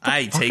like, what the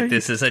I fuck take are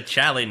this as a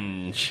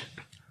challenge.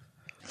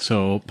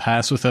 So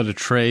Pass Without a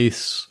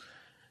Trace.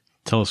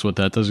 Tell us what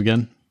that does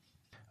again.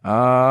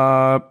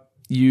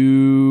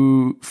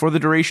 You, for the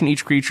duration,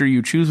 each creature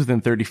you choose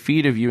within 30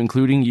 feet of you,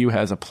 including you,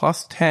 has a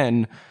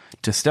 +10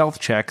 to stealth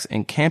checks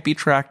and can't be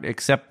tracked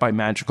except by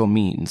magical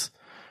means.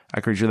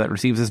 A creature that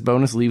receives this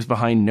bonus leaves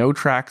behind no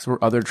tracks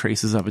or other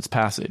traces of its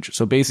passage.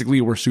 So basically,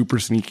 we're super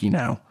sneaky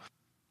now.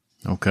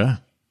 Okay.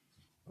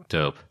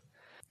 Dope.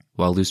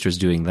 While Lustra's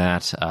doing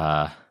that,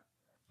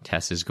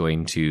 Tess is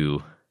going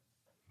to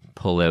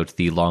pull out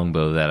the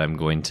longbow that I'm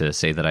going to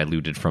say that I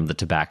looted from the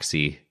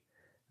tabaxi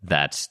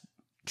that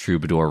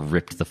Troubadour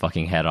ripped the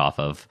fucking head off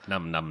of.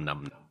 Num, num,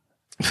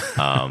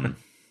 num.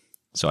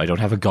 So I don't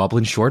have a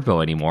goblin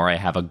shortbow anymore. I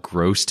have a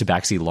gross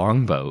tabaxi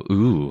longbow.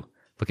 Ooh,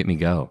 look at me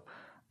go.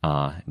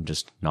 And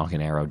just knock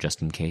an arrow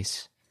just in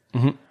case.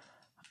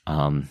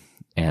 Mm-hmm.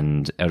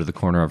 And out of the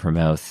corner of her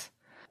mouth,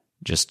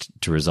 just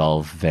to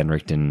resolve Van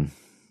Richten's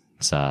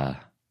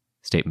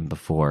statement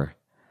before,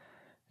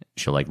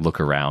 she'll like look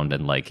around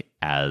and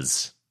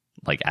as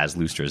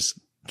Lustra's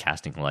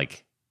casting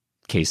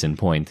case in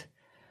point,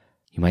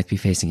 you might be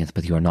facing it,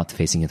 but you are not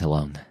facing it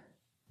alone.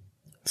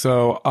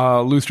 So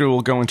Lustra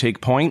will go and take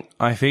point,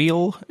 I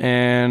feel,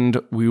 and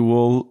we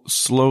will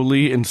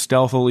slowly and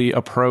stealthily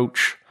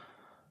approach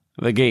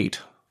the gate.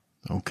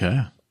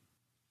 Okay.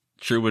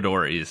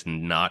 Troubadour is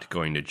not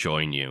going to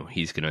join you.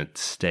 He's going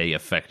to stay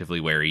effectively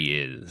where he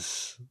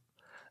is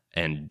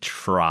and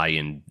try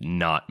and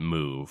not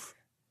move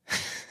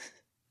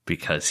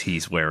because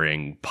he's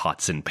wearing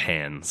pots and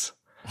pans.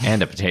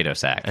 And a potato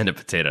sack. And a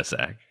potato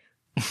sack.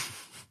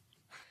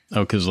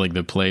 Oh, because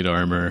the plate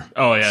armor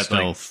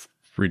stealth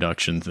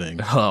reduction thing.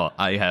 Oh,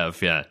 I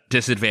have,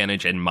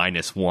 disadvantage and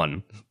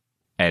 -1.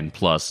 And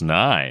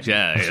 +9.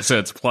 Yeah, so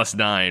it's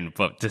 +9,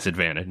 but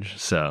disadvantage,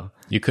 so.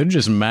 You could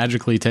just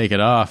magically take it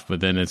off,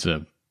 but then it's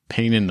a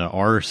pain in the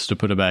arse to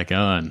put it back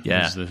on.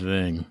 Yeah. That's the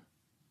thing.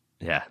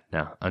 Yeah,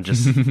 no, I'm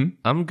just,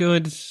 I'm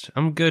good.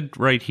 I'm good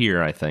right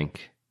here, I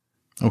think.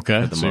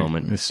 Okay. At the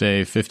moment. You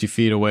say 50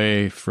 feet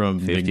away from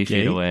 50 the gate.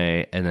 feet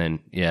away, and then,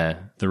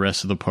 The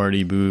rest of the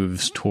party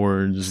moves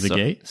towards the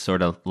gate.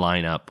 Sort of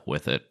line up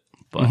with it,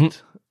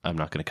 but I'm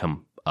not going to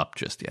come up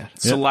just yet.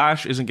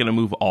 Salash isn't going to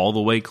move all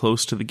the way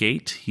close to the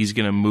gate. He's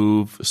going to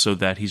move so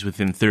that he's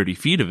within 30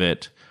 feet of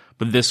it.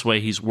 But this way,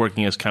 he's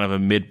working as kind of a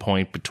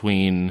midpoint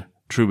between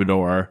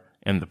Troubadour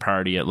and the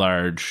party at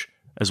large,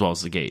 as well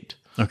as the gate.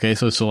 Okay,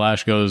 so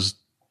Salash goes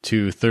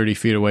to 30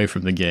 feet away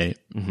from the gate.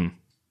 Mm-hmm.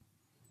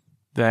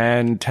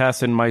 Then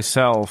Tess and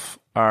myself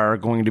are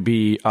going to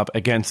be up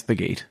against the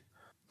gate.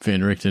 Van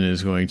Richten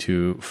is going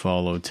to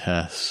follow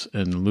Tess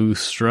and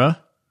Lustra.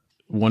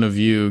 One of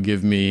you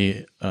give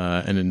me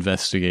an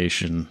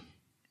investigation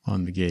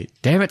on the gate.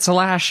 Damn it,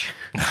 Salash.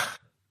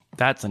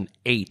 That's an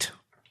 8.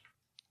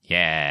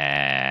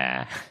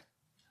 Yeah.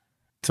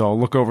 So I'll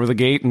look over the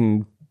gate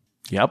and,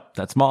 yep,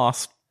 that's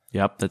moss.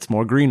 Yep, that's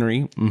more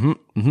greenery.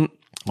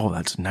 Oh,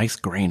 that's nice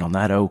grain on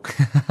that oak.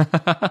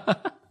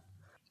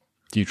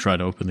 Do you try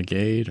to open the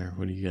gate, or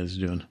what are you guys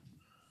doing?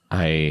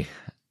 I'm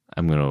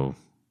going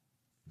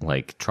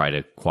to try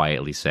to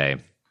quietly say,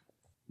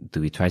 do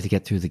we try to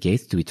get through the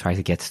gate? Do we try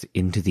to get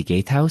into the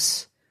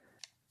gatehouse?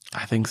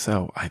 I think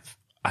so.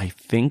 I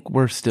think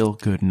we're still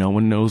good. No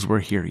one knows we're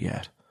here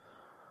yet.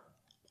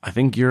 I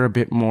think you're a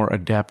bit more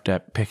adept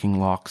at picking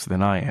locks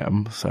than I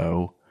am,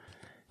 so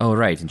Oh,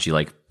 right. And she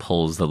like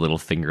pulls the little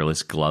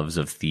fingerless gloves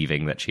of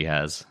thieving that she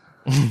has.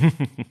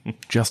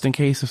 Just in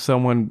case if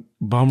someone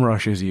bum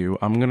rushes you,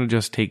 I'm going to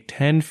just take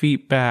 10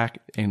 feet back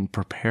and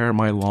prepare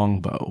my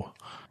longbow.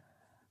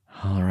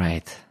 All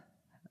right.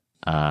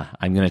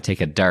 I'm going to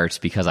take a dart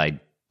because I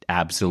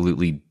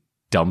absolutely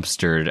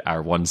dumpstered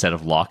our one set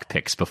of lock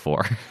picks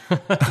before.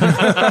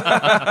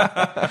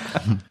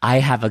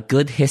 I have a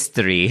good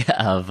history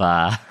of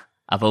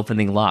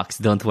opening locks.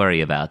 Don't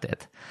worry about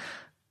it.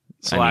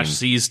 Slash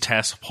sees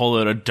Tess pull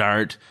out a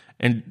dart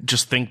and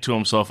just think to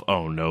himself,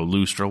 oh no,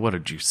 Lustra, what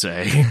did you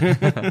say?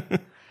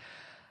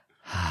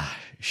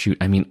 Shoot,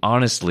 I mean,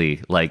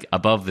 honestly, like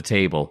above the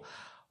table,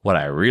 what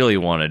I really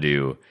want to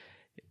do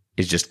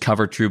is just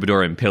cover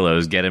Troubadour in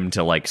pillows, get him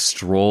to like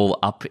stroll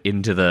up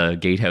into the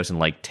gatehouse and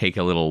like take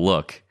a little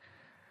look.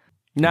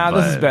 Nah,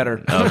 this is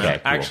better. Okay,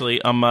 cool.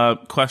 Actually,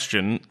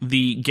 question.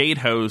 The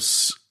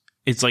gatehouse,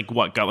 it's like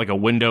what, got like a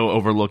window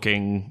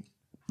overlooking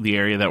the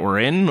area that we're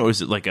in? Or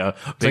is it like a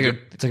bigger...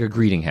 It's like a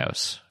greeting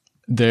house.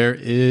 There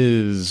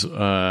is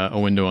a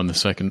window on the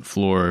second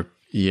floor.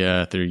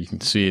 Yeah, there you can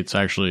see it's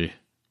actually,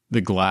 the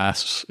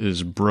glass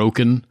is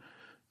broken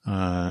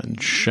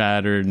and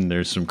shattered, and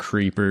there's some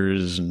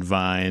creepers and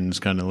vines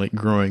kind of like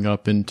growing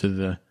up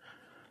into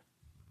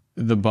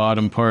the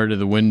bottom part of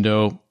the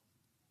window.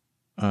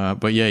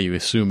 But yeah, you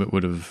assume it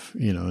would have,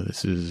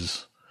 this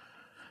is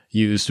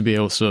used to be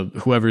able, so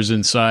whoever's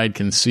inside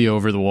can see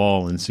over the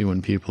wall and see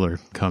when people are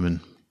coming.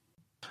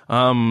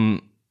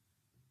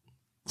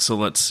 So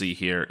let's see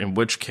here. In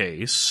which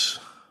case,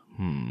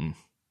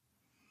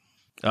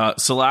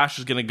 Salash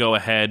is going to go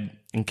ahead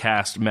and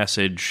cast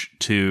message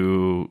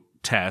to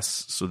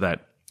Tess so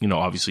that,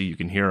 obviously you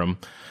can hear him.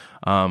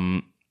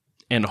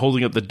 And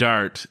holding up the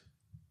dart,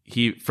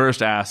 he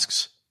first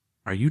asks,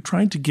 are you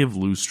trying to give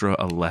Lustra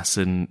a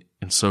lesson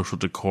in social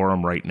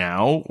decorum right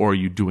now, or are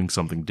you doing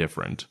something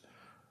different?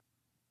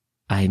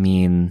 I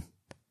mean,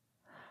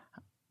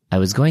 I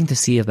was going to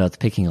see about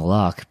picking a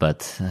lock,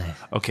 but...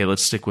 Okay,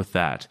 let's stick with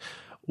that.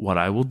 What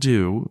I will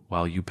do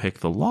while you pick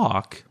the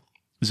lock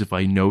is if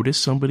I notice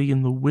somebody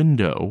in the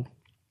window,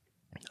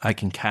 I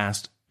can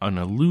cast an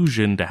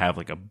illusion to have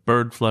like a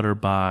bird flutter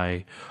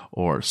by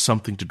or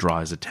something to draw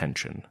his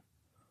attention.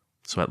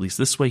 So at least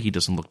this way he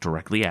doesn't look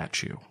directly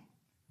at you.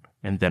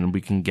 And then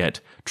we can get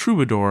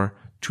Troubadour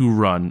to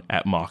run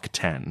at Mach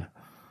 10.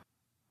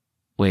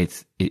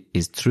 Wait,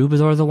 is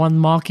Troubadour the one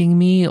mocking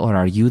me, or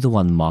are you the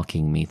one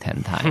mocking me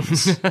 10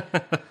 times?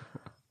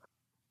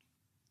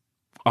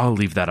 I'll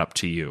leave that up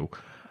to you.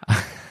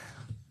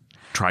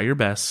 Try your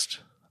best.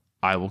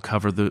 I will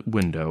cover the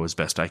window as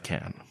best I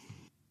can.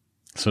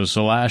 So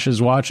Salash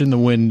is watching the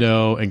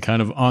window and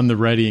kind of on the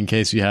ready in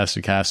case he has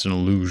to cast an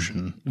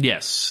illusion.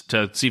 Yes,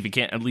 to see if he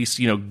can't at least,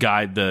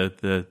 guide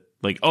the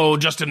like,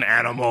 just an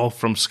animal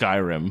from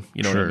Skyrim.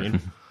 You know what I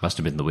mean? Must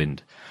have been the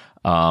wind.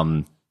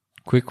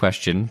 Quick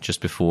question, just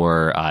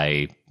before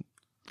I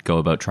go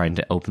about trying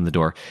to open the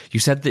door. You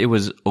said that it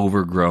was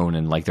overgrown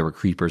and like there were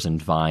creepers and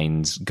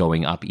vines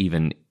going up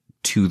even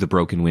to the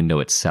broken window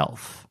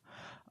itself.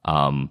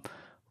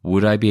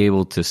 Would I be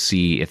able to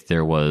see if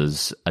there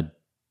was a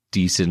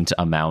decent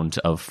amount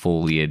of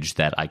foliage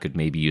that I could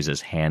maybe use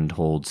as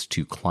handholds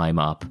to climb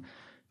up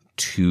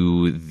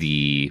to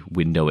the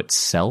window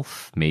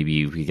itself?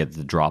 Maybe we get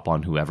the drop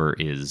on whoever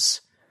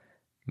is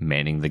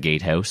manning the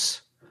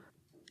gatehouse.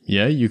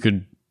 Yeah, you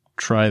could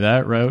try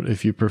that route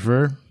if you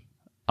prefer.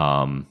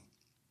 How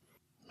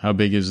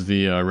big is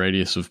the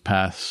radius of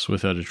paths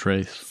without a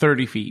trace?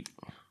 30 feet.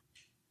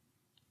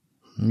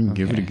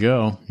 Give it a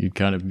go. You'd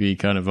be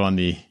on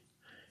the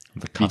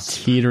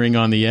teetering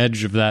on the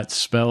edge of that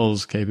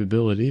spell's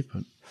capability.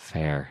 But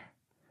fair.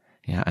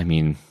 Yeah, I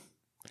mean,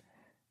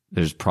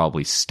 there's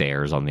probably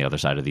stairs on the other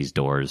side of these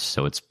doors,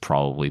 so it's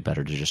probably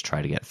better to just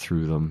try to get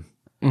through them.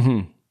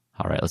 Mm-hmm.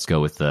 All right, let's go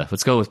with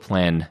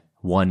plan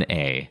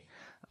 1A.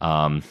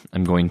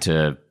 I'm going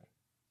to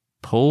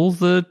pull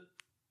the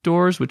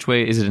doors. Which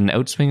way? Is it an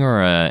outswing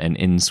or an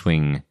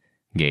in-swing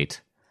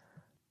gate?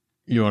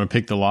 You want to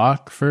pick the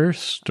lock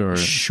first, or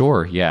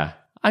Sure, yeah.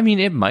 I mean,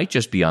 it might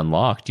just be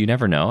unlocked. You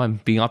never know.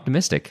 I'm being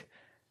optimistic.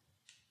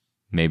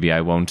 Maybe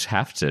I won't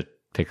have to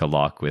pick a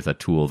lock with a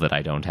tool that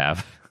I don't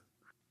have.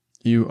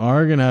 You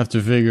are going to have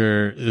to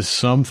figure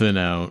something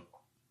out.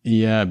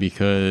 Yeah,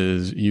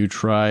 because you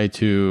try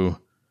to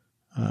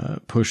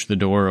push the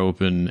door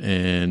open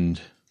and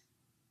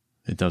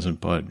it doesn't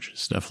budge.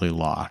 It's definitely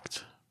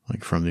locked,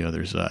 like from the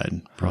other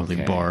side. Probably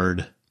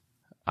barred.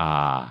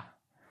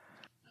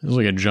 It's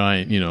like a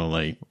giant,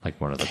 like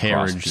one of the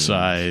carriage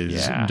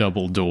size Yeah.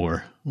 double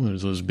door.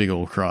 There's those big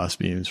old cross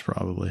beams,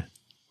 probably.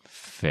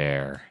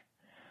 Fair.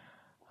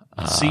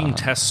 Seeing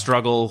Tess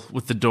struggle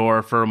with the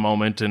door for a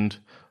moment and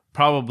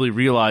probably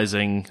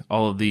realizing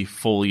all of the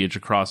foliage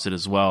across it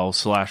as well,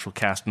 Slash will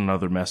cast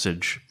another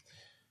message.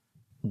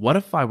 What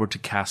if I were to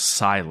cast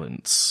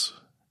silence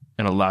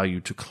and allow you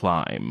to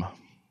climb?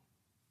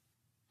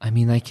 I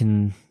mean, I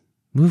can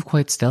move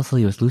quite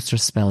stealthily with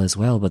Lustra's spell as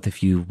well, but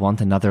if you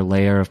want another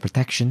layer of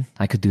protection,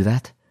 I could do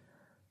that.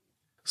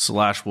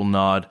 Slash will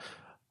nod.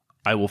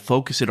 I will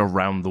focus it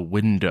around the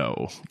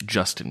window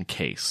just in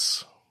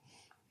case.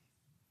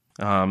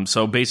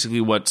 So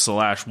basically what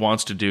Slash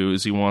wants to do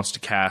is he wants to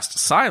cast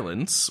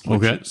Silence,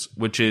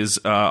 which is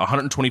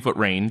 120-foot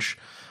range,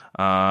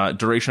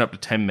 duration up to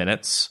 10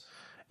 minutes.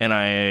 And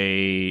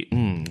I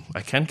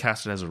can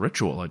cast it as a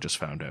ritual, I just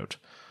found out.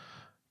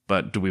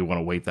 But do we want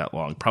to wait that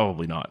long?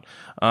 Probably not.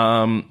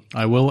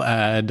 I will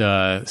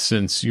add,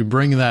 since you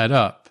bring that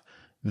up,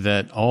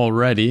 that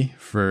already,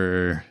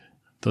 for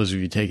those of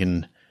you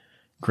taking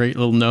great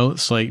little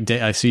notes, like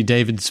I see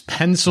David's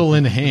pencil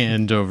in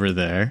hand over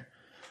there,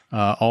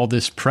 all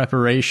this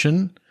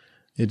preparation,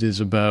 it is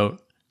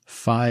about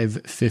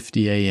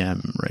 5:50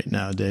 a.m. right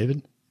now,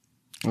 David.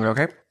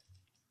 Okay.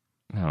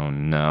 Oh,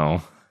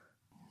 no.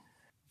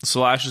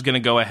 Slash is going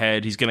to go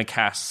ahead. He's going to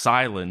cast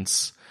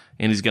Silence,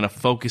 and he's going to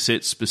focus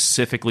it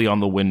specifically on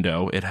the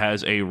window. It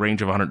has a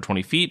range of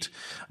 120 feet,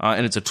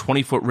 and it's a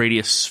 20-foot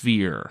radius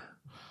sphere.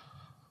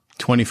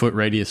 20-foot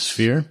radius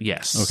sphere?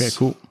 Yes. Okay,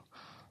 cool.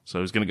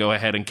 So he's going to go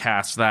ahead and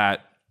cast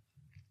that.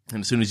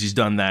 And as soon as he's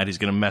done that, he's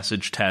going to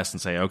message Tess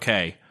and say,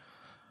 okay,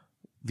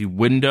 the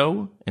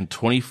window and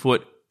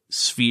 20-foot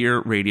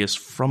sphere radius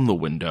from the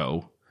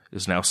window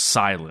is now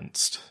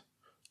silenced.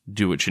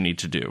 Do what you need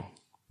to do.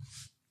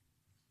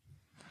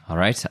 All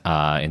right.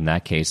 In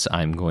that case,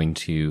 I'm going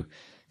to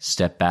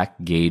step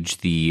back, gauge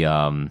the,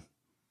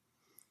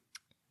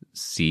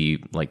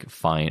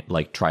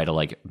 try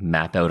to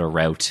map out a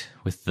route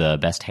with the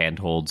best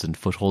handholds and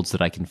footholds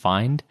that I can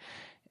find,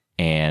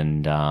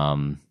 and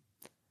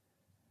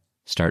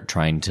start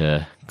trying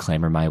to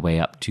clamber my way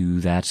up to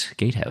that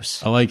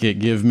gatehouse. I like it.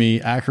 Give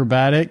me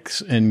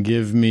acrobatics and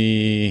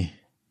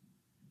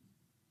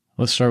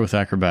let's start with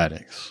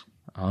acrobatics.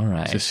 All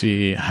right. To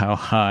see how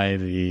high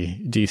the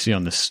DC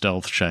on the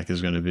stealth check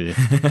is going to be.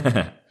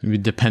 It'll be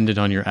dependent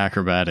on your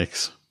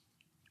acrobatics.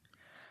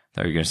 I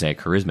thought you were going to say a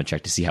charisma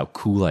check to see how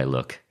cool I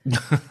look.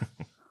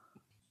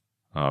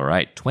 All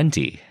right,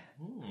 20.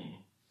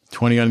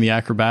 20 on the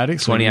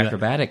acrobatics? 20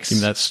 acrobatics. Give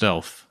me that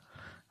stealth.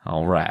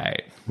 All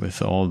right.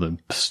 With all the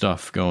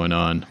stuff going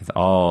on. With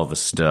all the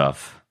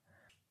stuff.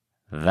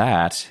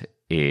 That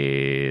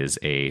is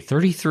a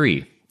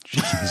 33.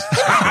 Jesus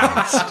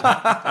Christ.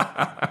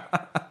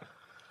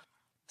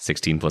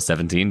 16 plus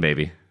 17,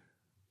 baby.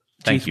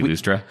 Thank you,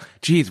 Lustra.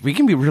 Geez, we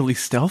can be really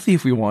stealthy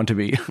if we want to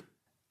be.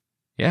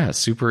 Yeah,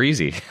 super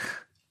easy.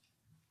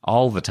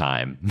 All the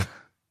time.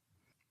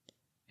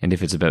 And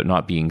if it's about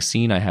not being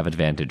seen, I have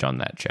advantage on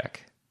that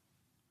check.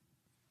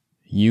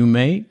 You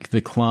make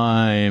the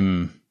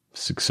climb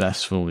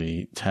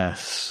successfully,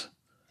 Tess,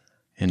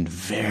 and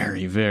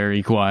very,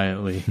 very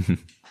quietly.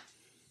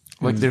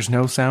 Like there's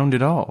no sound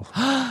at all.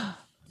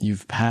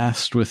 You've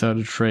passed without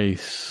a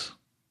trace.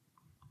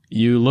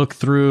 You look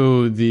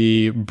through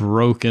the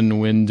broken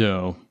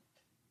window.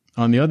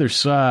 On the other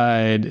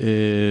side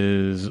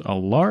is a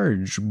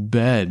large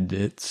bed.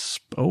 It's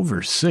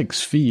over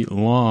 6 feet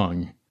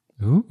long.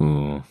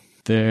 Ooh.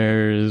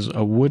 There's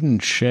a wooden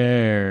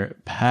chair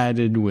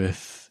padded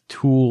with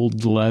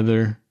tooled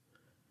leather.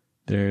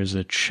 There's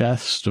a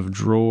chest of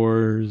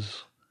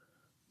drawers,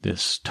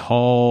 this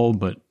tall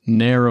but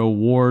narrow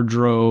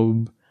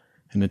wardrobe,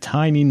 and a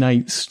tiny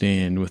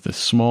nightstand with a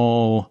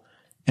small,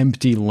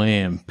 empty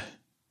lamp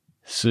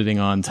sitting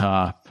on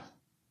top.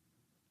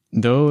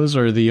 Those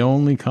are the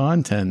only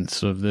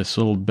contents of this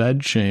little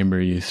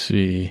bedchamber you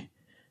see,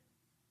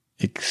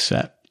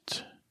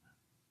 except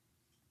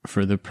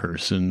for the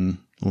person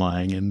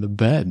lying in the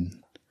bed,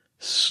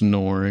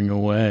 snoring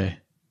away.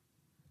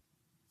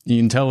 You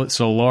can tell it's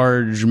a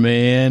large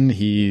man.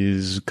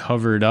 He's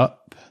covered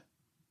up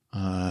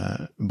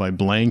by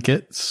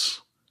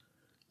blankets,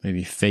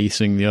 maybe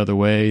facing the other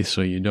way,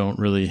 so you don't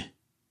really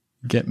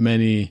get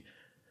many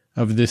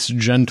of this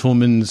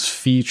gentleman's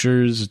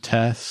features,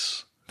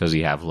 Tess. Does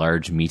he have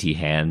large, meaty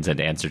hands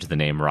and answer to the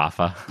name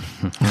Rafa?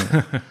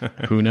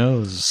 Who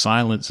knows?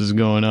 Silence is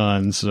going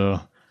on,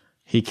 so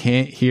he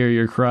can't hear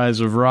your cries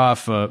of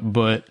Rafa,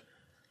 but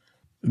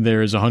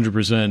there is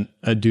 100%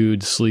 a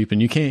dude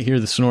sleeping. You can't hear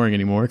the snoring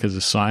anymore because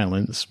of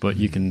silence, but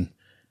you can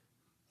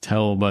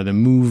tell by the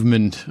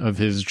movement of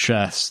his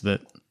chest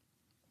that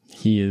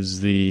he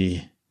is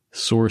the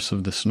source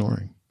of the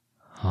snoring.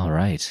 All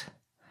right.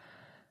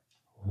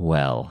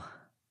 Well,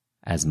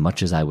 as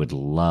much as I would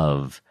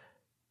love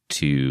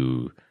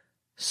to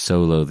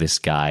solo this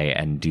guy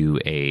and do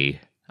a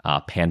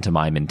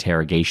pantomime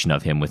interrogation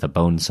of him with a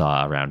bone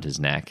saw around his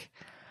neck,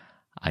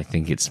 I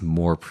think it's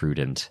more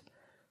prudent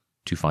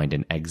to find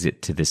an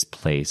exit to this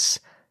place,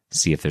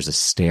 see if there's a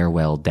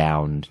stairwell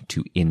down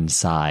to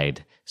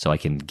inside so I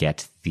can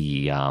get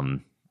the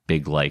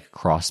big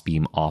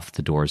crossbeam off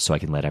the doors so I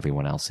can let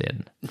everyone else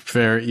in.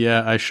 Fair.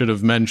 Yeah, I should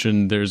have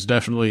mentioned there's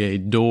definitely a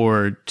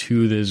door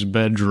to this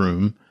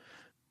bedroom.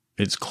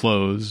 It's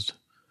closed.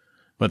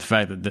 But the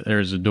fact that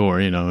there's a door,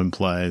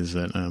 implies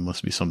that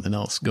must be something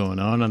else going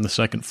on the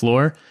second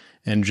floor.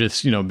 And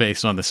just,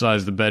 based on the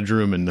size of the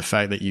bedroom and the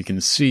fact that you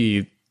can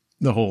see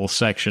the whole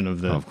section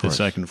of the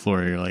second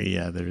floor, you're like,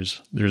 yeah,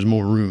 there's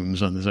more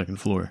rooms on the second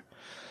floor.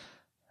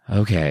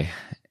 Okay.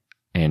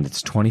 And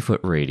it's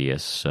 20-foot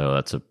radius, so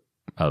that's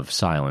of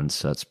silence.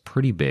 So that's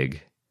pretty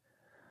big.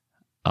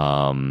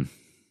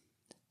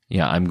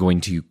 Yeah, I'm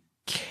going to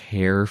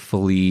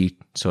carefully,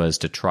 so as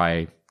to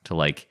try to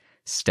like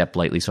step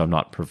lightly, so I'm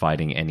not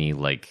providing any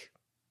like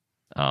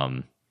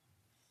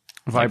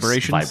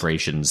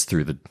vibrations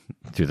through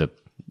the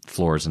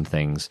floors and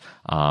things.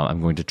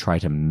 I'm going to try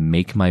to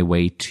make my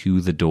way to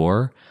the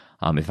door.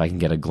 If I can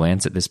get a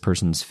glance at this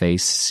person's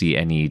face, see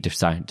any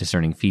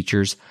discerning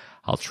features,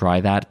 I'll try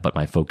that, but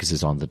my focus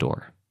is on the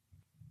door.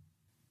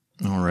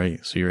 All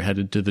right, so you're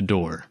headed to the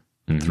door,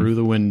 through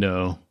the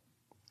window,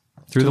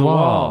 Through the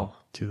wall.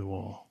 to the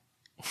wall.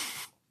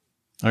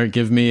 All right,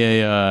 give me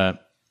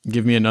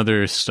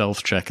another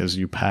stealth check as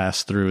you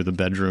pass through the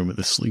bedroom with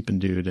the sleeping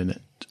dude in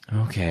it.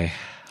 Okay.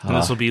 And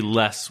this will be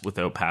less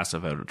without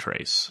passive out of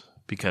trace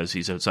because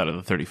he's outside of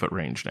the 30-foot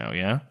range now,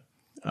 yeah?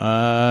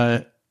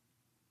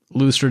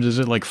 Looster, does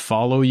it like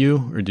follow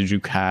you, or did you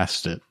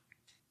cast it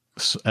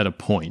at a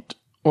point?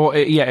 Well,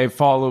 it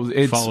follows.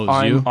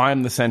 You?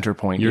 I'm the center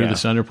point. You're the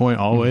center point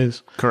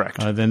always? Correct.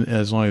 Then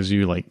as long as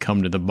you like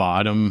come to the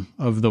bottom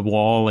of the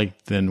wall,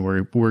 like then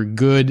we're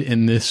good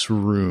in this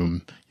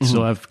room. You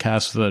still have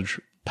pass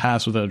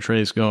without a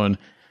trace going,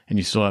 and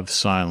you still have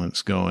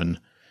silence going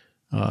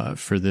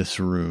for this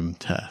room,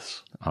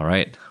 Tess. All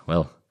right.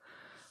 Well,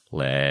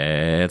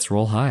 let's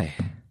roll high.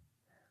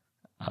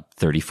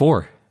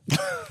 34.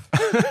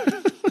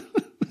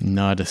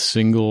 Not a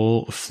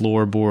single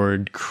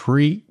floorboard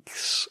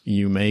creaks.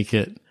 You make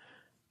it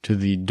to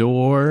the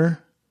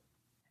door.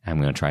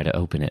 I'm going to try to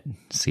open it,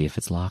 see if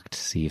it's locked,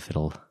 see if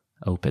it'll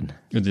open.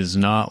 It is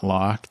not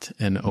locked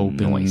and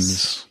opens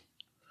Nice.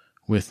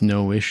 with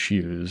no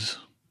issues.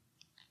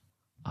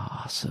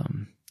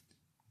 Awesome.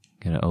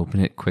 Going to open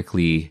it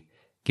quickly,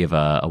 give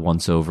a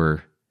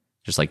once-over,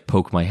 just like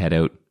poke my head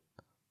out,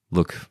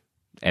 look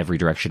every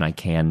direction I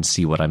can,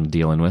 see what I'm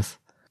dealing with.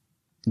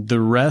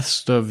 The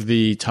rest of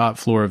the top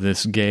floor of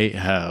this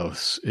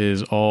gatehouse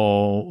is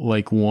all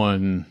like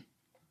one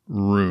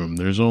room.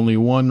 There's only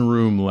one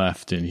room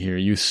left in here.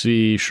 You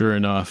see, sure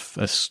enough,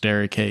 a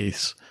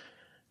staircase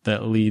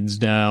that leads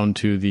down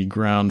to the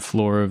ground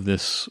floor of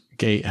this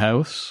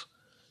gatehouse.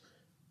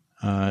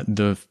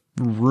 The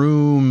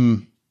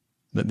room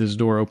that this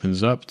door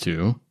opens up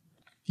to,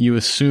 you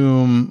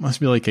assume must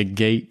be like a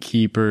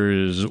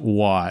gatekeeper's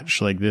watch.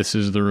 Like this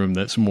is the room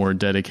that's more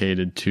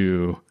dedicated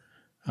to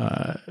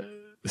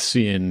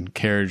seeing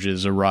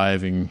carriages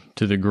arriving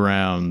to the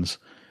grounds.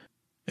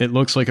 It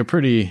looks like a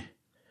pretty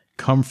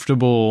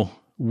comfortable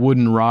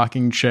wooden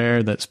rocking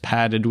chair that's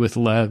padded with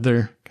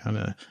leather, kind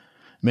of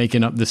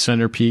making up the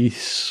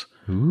centerpiece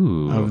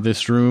of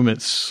this room.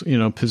 It's,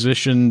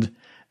 positioned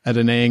at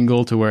an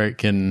angle to where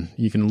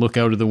you can look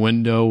out of the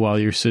window while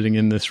you're sitting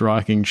in this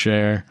rocking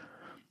chair.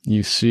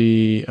 You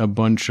see a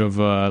bunch of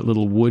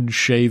little wood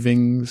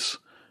shavings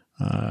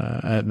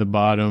at the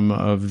bottom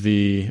of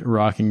the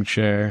rocking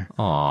chair.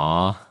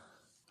 Aww.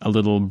 A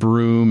little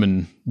broom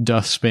and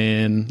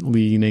dustpan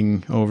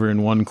leaning over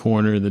in one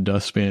corner, the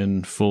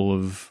dustpan full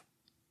of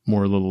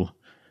more little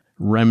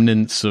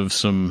remnants of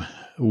some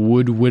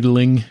wood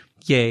whittling.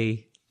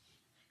 Yay.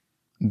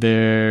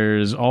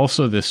 There's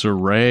also this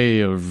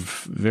array of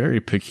very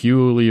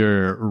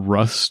peculiar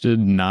rusted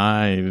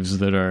knives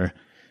that are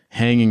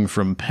hanging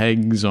from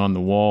pegs on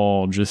the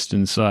wall just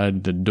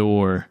inside the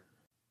door.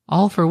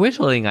 All for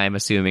whittling, I'm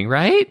assuming,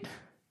 right?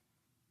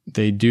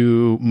 They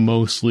do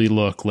mostly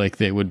look like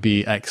they would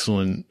be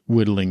excellent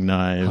whittling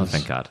knives. Oh,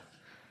 thank God.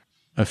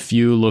 A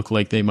few look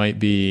like they might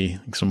be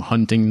like some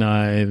hunting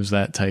knives,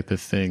 that type of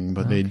thing,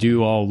 but they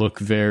do all look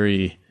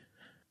very,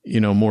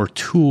 more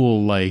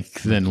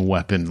tool-like than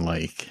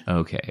weapon-like.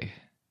 Okay.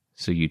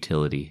 So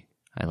utility.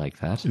 I like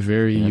that.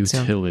 Very Yeah, that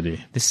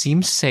utility. This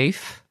seems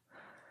safe.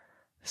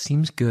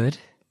 Seems good.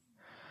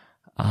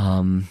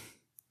 All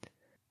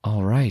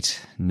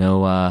right.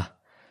 No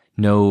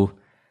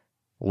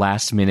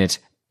last minute.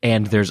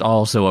 And there's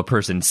also a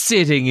person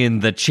sitting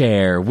in the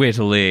chair,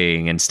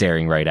 whittling and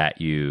staring right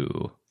at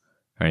you.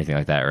 Or anything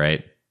like that,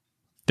 right?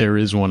 There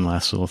is one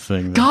last little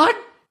thing. God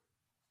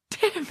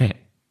damn it.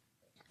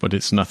 But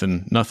it's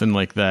nothing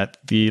like that.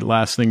 The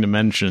last thing to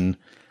mention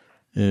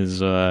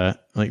is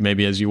like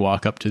maybe as you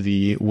walk up to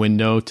the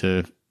window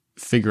to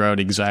figure out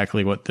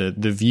exactly what the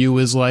view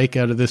is like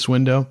out of this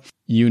window,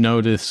 you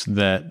notice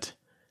that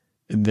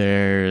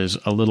there's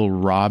a little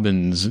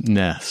robin's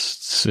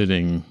nest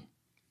sitting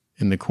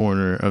in the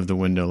corner of the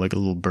window, like a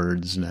little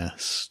bird's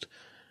nest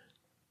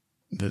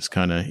that's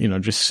kind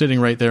of, just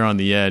sitting right there on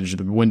the edge.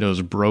 The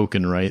window's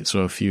broken, right? So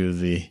a few of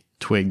the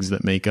twigs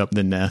that make up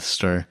the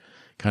nest are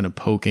kind of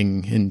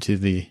poking into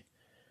the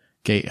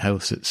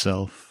gatehouse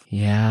itself.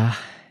 Yeah.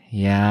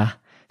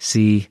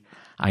 See,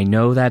 I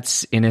know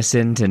that's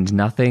innocent and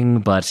nothing,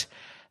 but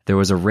there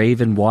was a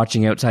raven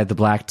watching outside the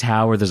Black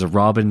Tower. There's a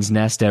robin's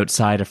nest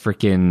outside of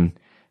frickin'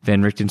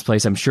 Van Richten's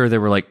place. I'm sure there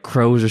were like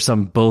crows or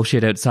some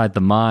bullshit outside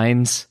the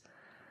mines.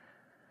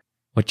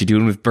 What you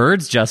doing with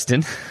birds,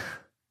 Justin?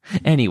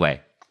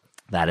 Anyway,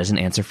 that is an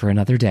answer for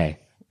another day.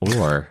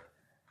 Or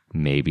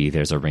maybe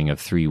there's a ring of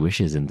 3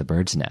 wishes in the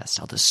bird's nest.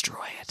 I'll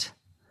destroy it.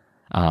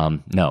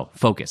 No,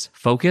 focus.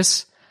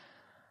 Focus.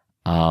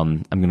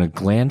 I'm going to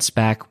glance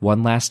back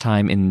one last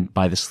time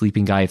by the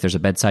sleeping guy. If there's a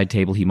bedside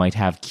table, he might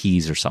have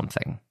keys or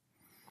something.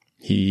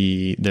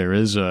 There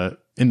is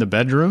in the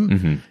bedroom.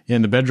 Mm-hmm.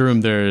 In the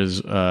bedroom, there's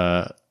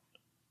a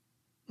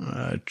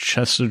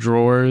chest of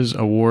drawers,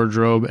 a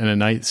wardrobe, and a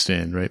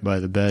nightstand right by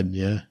the bed.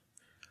 Yeah.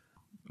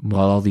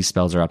 While all these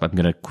spells are up, I'm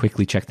going to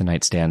quickly check the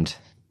nightstand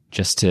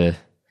just to,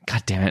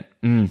 God damn it.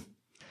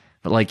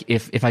 But like,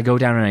 if I go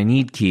down and I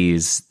need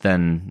keys,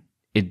 then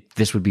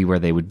this would be where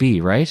they would be,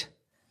 right?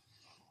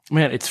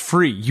 Man, it's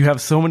free. You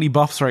have so many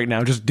buffs right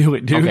now. Just do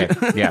it, dude.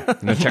 Okay, yeah. I'm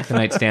going to check the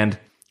nightstand,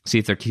 see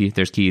if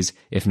there's keys.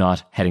 If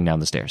not, heading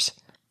down the stairs.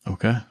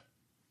 Okay.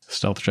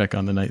 Stealth check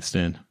on the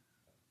nightstand.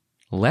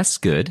 Less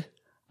good.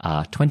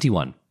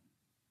 21.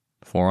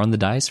 4 on the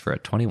dice for a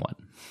 21.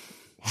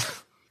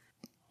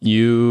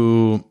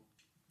 You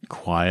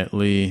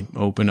quietly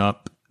open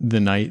up the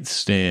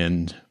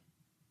nightstand,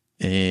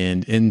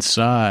 and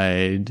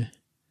inside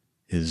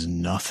is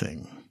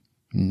nothing.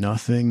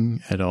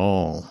 Nothing at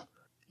all.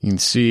 You can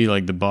see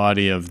like the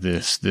body of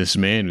this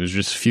man who's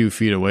just a few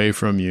feet away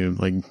from you,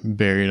 like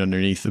buried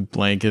underneath the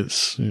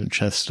blankets,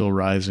 chest still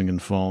rising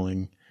and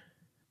falling.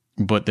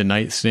 But the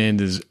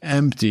nightstand is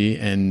empty,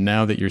 and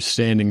now that you're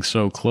standing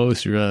so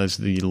close, you realize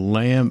the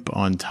lamp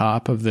on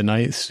top of the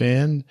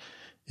nightstand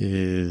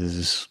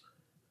is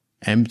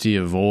empty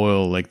of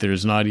oil. Like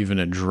there's not even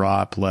a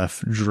drop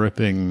left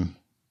dripping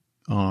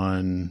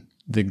on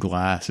the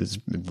glass. It's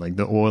like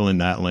the oil in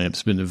that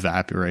lamp's been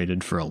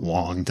evaporated for a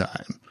long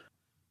time.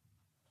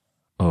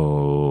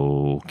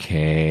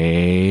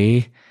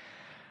 Okay.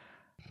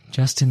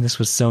 Justin, this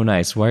was so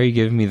nice. Why are you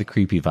giving me the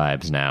creepy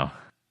vibes now?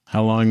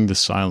 How long does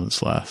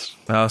silence last?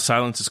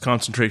 Silence is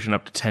concentration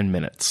up to 10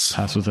 minutes.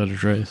 Pass without a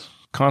trace.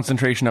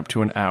 Concentration up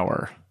to an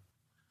hour.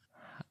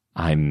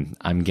 I'm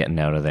getting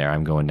out of there.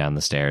 I'm going down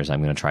the stairs.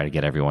 I'm going to try to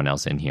get everyone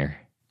else in here.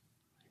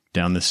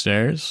 Down the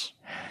stairs?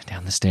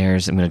 Down the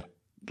stairs. I'm going to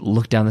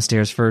look down the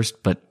stairs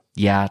first, but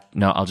yeah,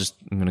 no, I'm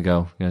going to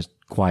go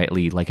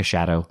quietly like a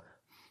shadow.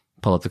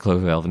 Pull up the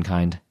Cloak of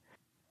Elvenkind.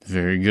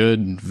 Very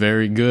good.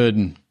 Very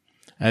good.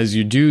 As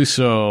you do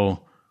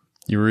so,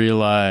 you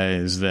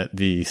realize that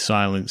the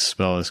silence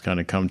spell has kind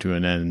of come to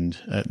an end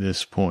at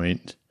this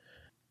point.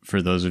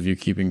 For those of you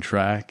keeping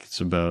track,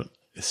 it's about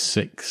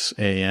 6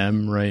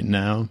 a.m. right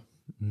now.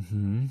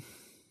 Mm-hmm.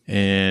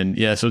 And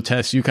yeah, so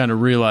Tess, you kind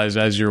of realize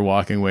as you're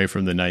walking away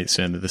from the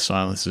nightstand that the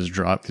silence has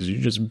dropped because you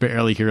just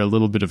barely hear a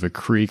little bit of a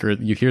creak, or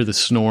you hear the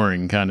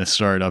snoring kind of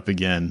start up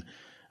again.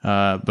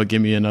 But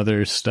give me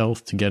another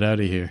stealth to get out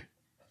of here.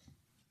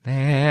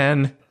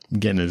 Man. I'm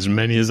getting as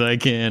many as I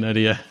can out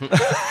of you.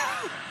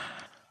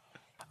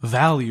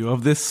 Value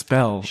of this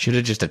spell. Should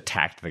have just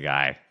attacked the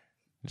guy.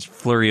 Just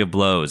flurry of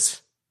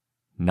blows.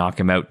 Knock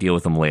him out, deal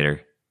with him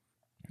later.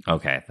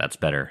 Okay, that's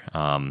better.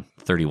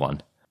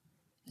 31.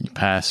 You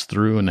pass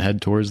through and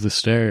head towards the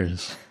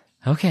stairs.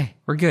 Okay,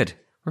 we're good.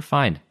 We're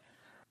fine.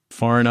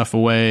 Far enough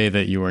away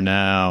that you are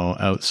now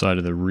outside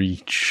of the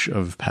reach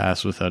of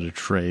Pass Without a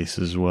Trace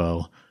as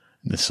well.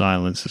 The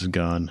silence is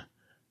gone.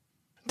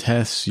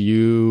 Tess,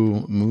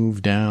 you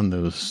move down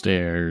those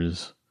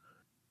stairs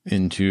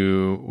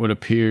into what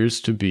appears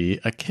to be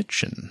a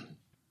kitchen.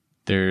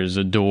 There's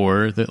a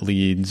door that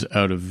leads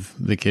out of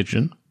the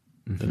kitchen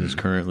that is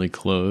currently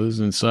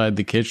closed. Inside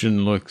the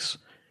kitchen looks,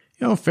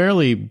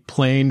 fairly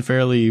plain,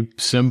 fairly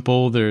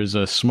simple. There's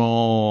a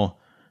small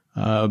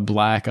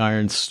black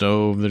iron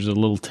stove. There's a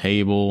little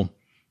table,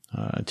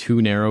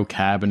 2 narrow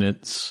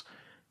cabinets.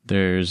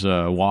 There's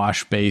a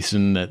wash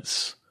basin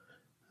that's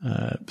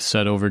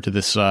set over to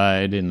the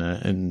side in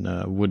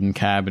a wooden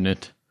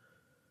cabinet.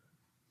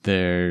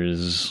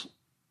 There's,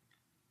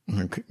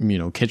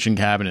 kitchen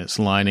cabinets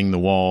lining the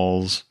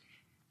walls.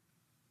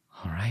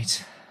 All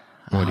right.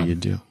 What do you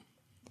do?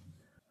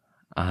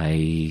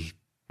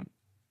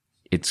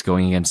 It's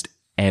going against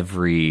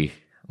every,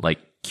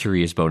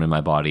 curious bone in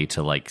my body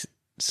to,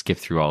 skip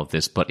through all of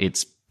this, but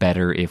it's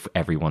better if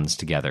everyone's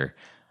together.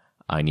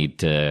 I need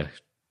to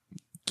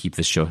keep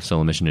this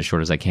solo mission as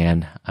short as I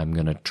can. I'm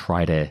going to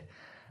try to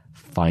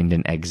find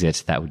an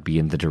exit that would be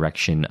in the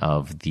direction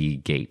of the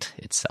gate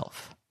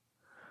itself.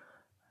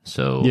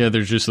 So yeah,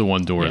 there's just the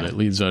one door that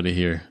leads out of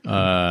here.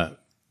 Gonna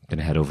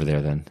head over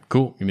there then.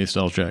 Cool. Give me a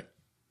stealth check.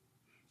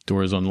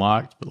 Door is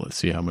unlocked, but let's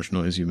see how much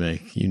noise you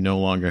make. You no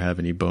longer have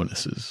any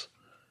bonuses.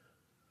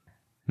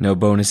 No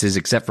bonuses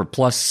except for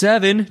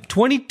 +7,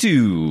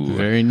 22.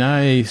 Very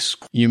nice.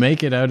 You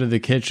make it out of the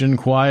kitchen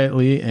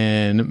quietly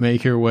and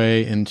make your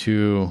way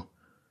into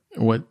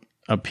what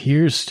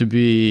appears to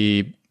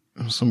be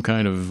some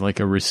kind of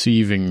a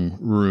receiving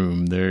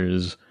room.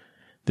 There's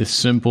this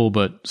simple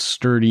but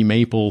sturdy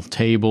maple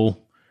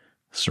table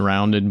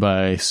surrounded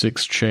by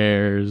 6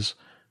 chairs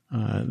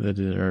that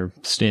are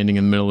standing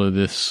in the middle of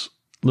this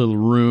little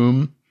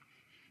room.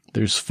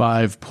 There's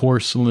 5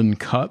 porcelain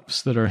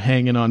cups that are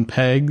hanging on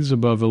pegs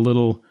above a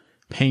little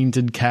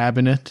painted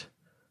cabinet.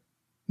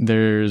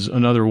 There's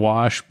another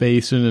wash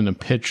basin and a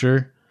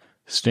pitcher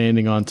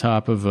standing on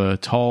top of a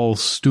tall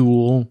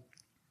stool.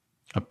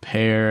 A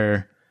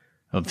pair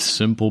of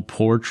simple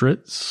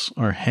portraits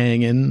are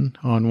hanging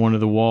on one of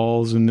the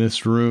walls in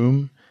this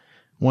room.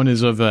 One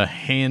is of a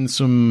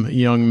handsome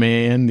young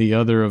man, the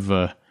other of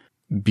a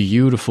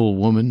beautiful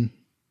woman.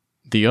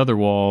 The other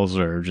walls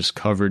are just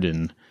covered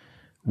in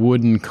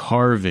wooden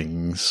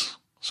carvings,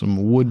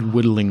 some wood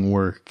whittling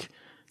work,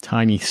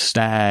 tiny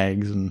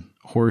stags and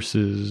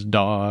horses,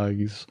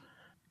 dogs,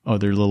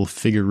 other little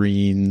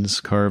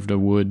figurines carved of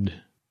wood.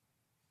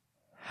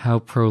 How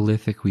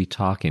prolific we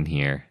talk in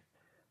here?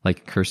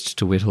 Like cursed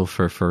to whittle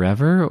for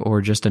forever,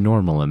 or just a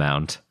normal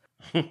amount?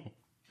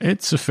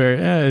 It's a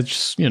fair, it's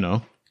just,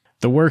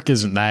 the work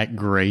isn't that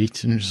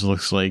great. It just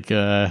looks like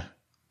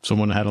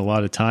someone had a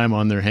lot of time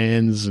on their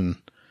hands and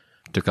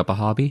Took up a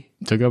hobby?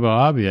 took up a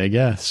hobby, I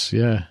guess,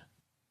 yeah.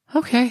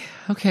 Okay.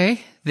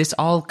 This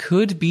all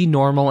could be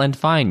normal and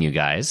fine, you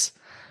guys.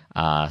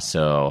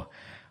 So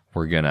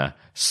we're gonna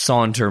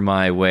saunter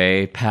my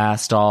way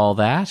past all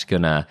that.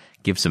 Gonna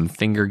give some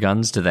finger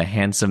guns to the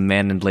handsome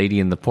man and lady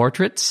in the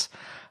portraits.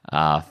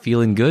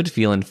 Feeling good,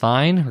 feeling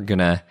fine. We're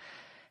gonna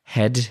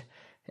head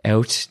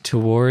out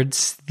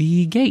towards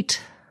the gate,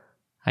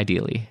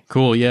 ideally.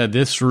 Cool, yeah,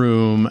 this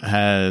room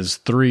has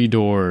 3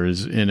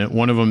 doors in it.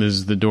 One of them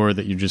is the door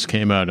that you just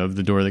came out of,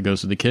 the door that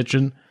goes to the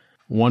kitchen.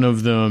 One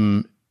of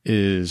them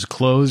is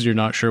closed, you're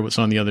not sure what's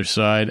on the other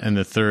side, and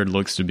the third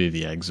looks to be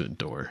the exit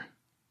door.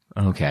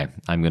 Okay,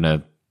 I'm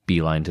gonna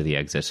beeline to the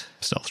exit.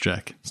 Stealth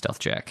check. Stealth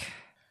check.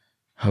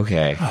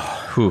 Okay.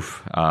 Whew.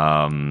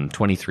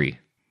 23.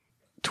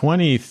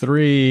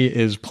 23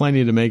 is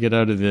plenty to make it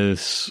out of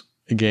this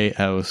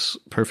gatehouse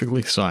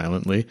perfectly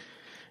silently.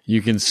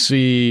 You can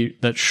see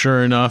that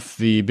sure enough,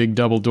 the big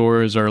double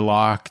doors are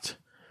locked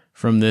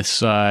from this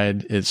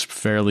side. It's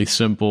fairly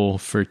simple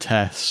for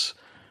Tess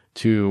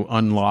to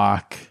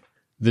unlock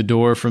the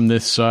door from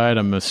this side.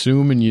 I'm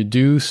assuming you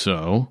do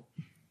so.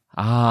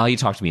 You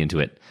talked me into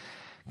it.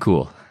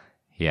 Cool.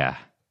 Yeah.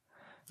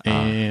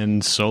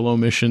 And solo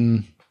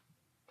mission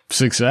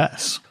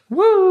success.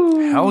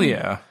 Hell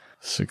yeah.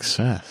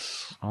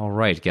 Success. All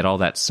right. Get all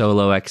that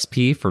solo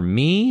XP for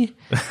me.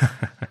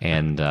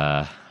 And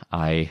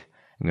I'm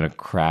going to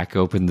crack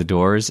open the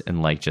doors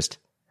and just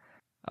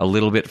a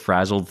little bit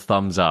frazzled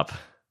thumbs up.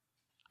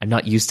 I'm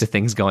not used to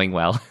things going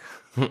well.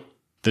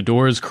 The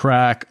doors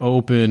crack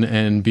open,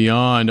 and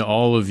beyond,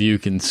 all of you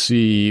can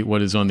see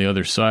what is on the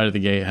other side of the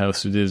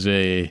gatehouse. It is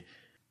a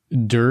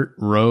dirt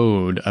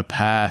road, a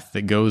path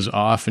that goes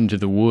off into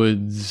the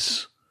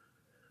woods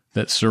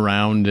that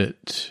surround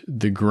it.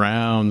 The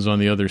grounds on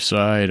the other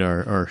side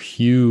are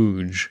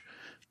huge.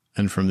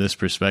 And from this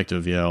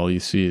perspective, yeah, all you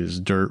see is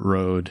dirt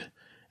road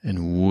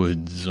and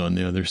woods on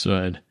the other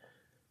side.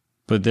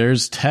 But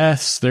there's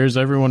Tess. There's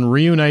everyone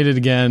reunited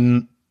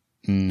again.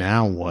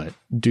 Now what?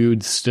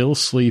 Dude's still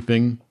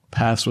sleeping,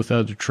 passed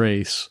without a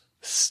trace,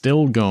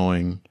 still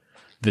going.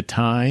 The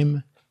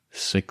time,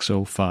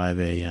 6:05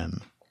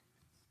 a.m.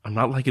 I'm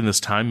not liking this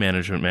time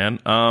management,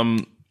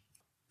 man.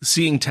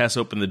 Seeing Tess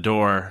open the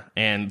door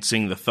and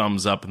seeing the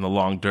thumbs up in the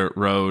long dirt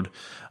road,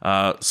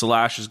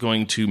 Salash is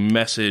going to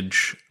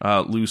message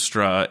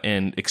Lustra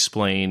and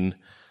explain,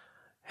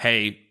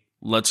 hey,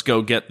 let's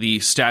go get the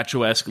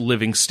statuesque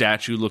living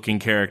statue-looking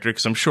character,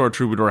 because I'm sure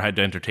Troubadour had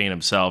to entertain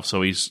himself,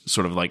 so he's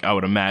sort of I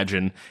would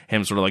imagine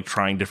him sort of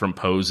trying different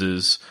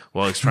poses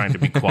while he's trying to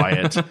be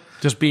quiet.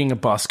 Just being a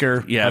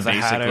busker. Yeah, has a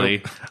hat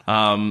basically.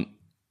 out.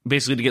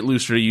 Basically, to get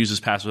Lustra to use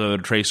his pass without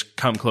a trace,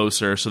 come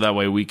closer, so that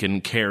way we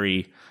can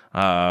carry,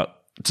 to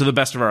the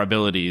best of our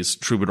abilities,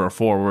 Troubadour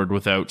forward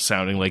without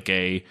sounding like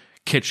a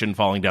kitchen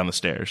falling down the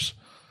stairs.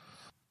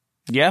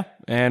 Yeah,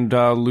 and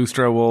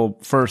Lustra will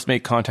first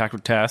make contact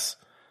with Tess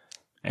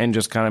and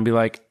just kind of be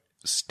like,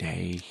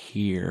 stay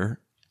here.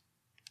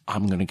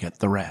 I'm going to get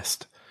the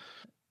rest.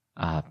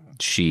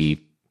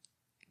 She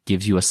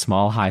gives you a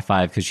small high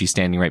five because she's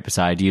standing right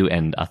beside you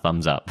and a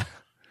thumbs up.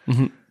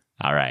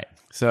 All right.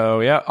 So,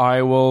 yeah,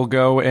 I will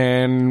go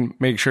and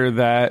make sure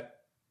that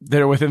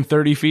they're within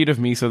 30 feet of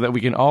me so that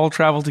we can all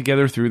travel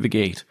together through the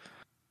gate.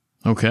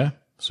 Okay.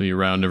 So you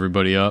round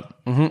everybody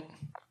up.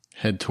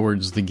 Head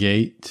towards the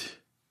gate.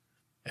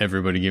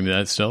 Everybody give me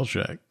that stealth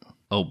check.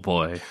 Oh,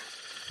 boy.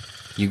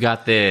 You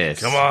got this.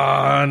 Come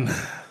on.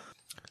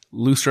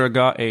 Lustra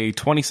got a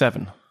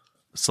 27.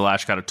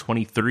 Slash got a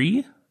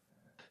 23.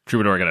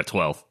 Troubadour got a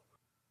 12.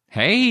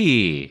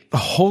 Hey.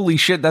 Holy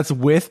shit, that's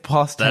with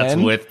plus 10? That's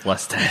with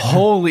plus 10.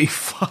 Holy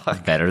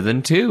fuck. Better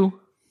than 2.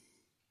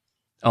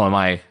 Oh, am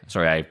I?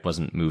 Sorry, I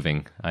wasn't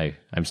moving.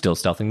 I'm still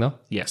stealthing, though?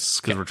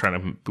 Yes, because we're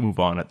trying to move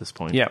on at this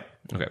point. Yeah.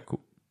 Okay,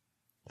 cool.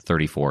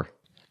 34.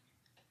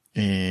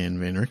 And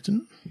Van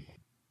Richten.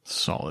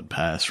 Solid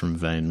pass from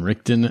Van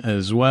Richten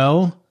as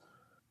well.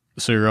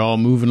 So you're all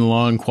moving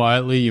along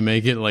quietly. You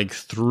make it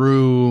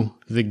through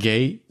the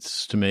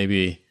gates to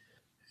maybe,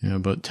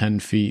 about 10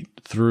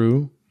 feet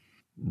through.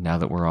 Now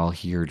that we're all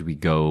here, do we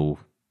go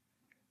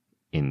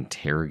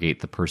interrogate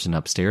the person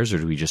upstairs, or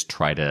do we just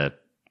try to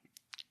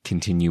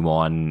continue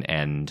on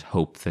and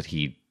hope that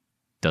he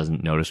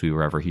doesn't notice we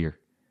were ever here?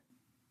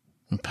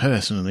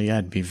 Personally,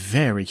 I'd be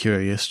very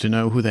curious to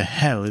know who the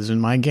hell is in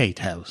my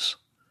gatehouse.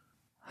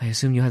 I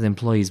assume you had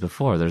employees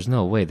before. There's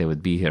no way they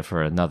would be here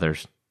for another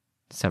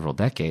several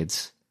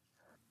decades.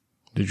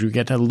 Did you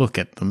get a look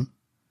at them?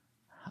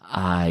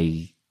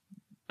 I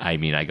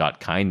mean, I got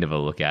kind of a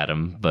look at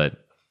him,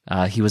 but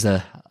he was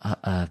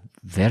a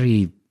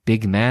very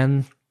big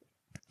man,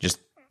 just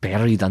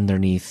buried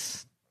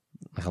underneath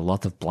like a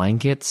lot of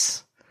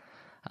blankets.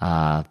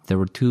 There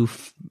were two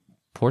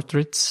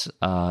portraits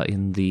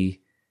in the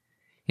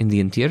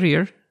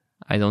interior.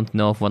 I don't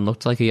know if one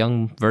looked like a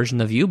young version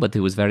of you, but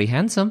he was very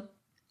handsome.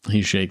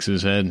 He shakes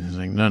his head. He's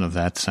like, none of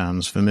that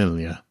sounds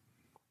familiar.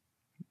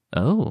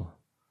 Oh.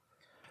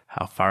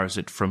 How far is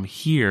it from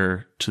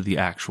here to the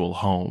actual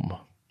home?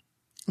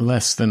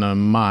 Less than a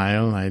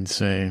mile, I'd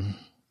say.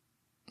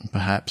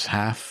 Perhaps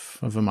half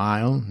of a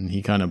mile. And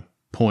he kind of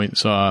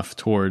points off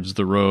towards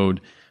the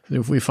road.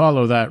 If we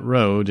follow that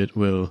road, it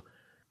will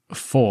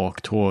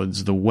fork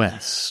towards the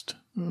west.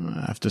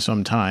 After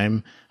some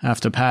time,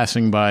 after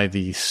passing by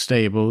the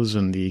stables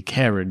and the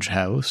carriage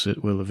house,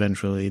 it will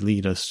eventually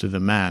lead us to the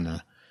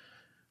manor.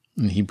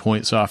 And he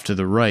points off to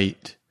the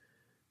right,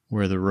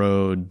 where the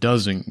road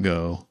doesn't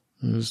go.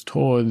 Is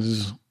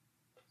towards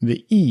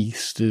the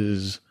east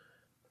is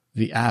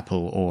the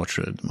apple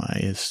orchard, my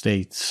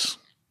estate's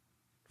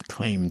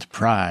claimed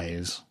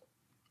prize.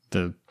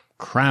 The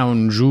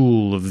crown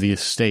jewel of the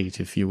estate,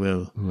 if you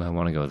will. Ooh, I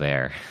want to go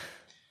there.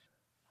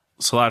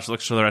 Slash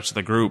looks to the rest of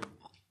the group.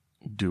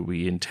 Do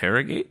we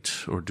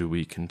interrogate or do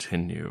we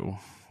continue?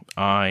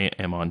 I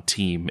am on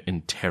team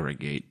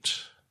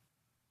interrogate.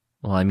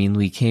 Well, I mean,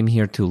 we came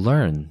here to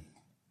learn.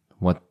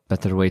 What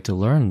better way to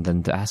learn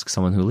than to ask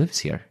someone who lives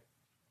here?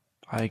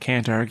 I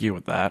can't argue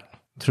with that.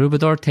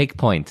 Troubadour, take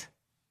point.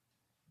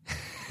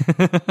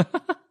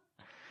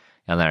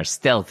 On our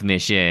stealth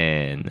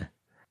mission.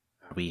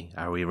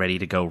 Are we ready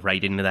to go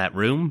right into that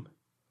room?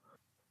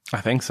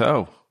 I think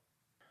so.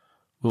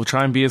 We'll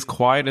try and be as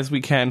quiet as we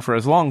can for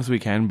as long as we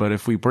can, but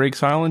if we break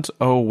silence,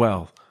 oh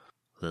well.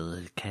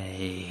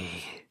 Okay.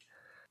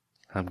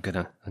 I'm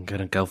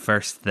gonna go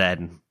first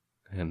then.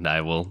 And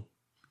I will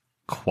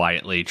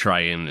quietly try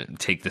and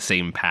take the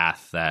same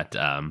path that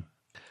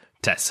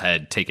Tess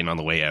had taken on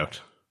the way out.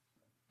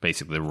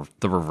 Basically,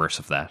 the reverse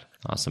of that.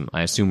 Awesome.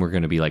 I assume we're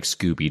going to be like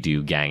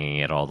Scooby-Doo ganging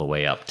it all the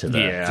way up to the...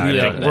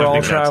 We're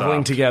all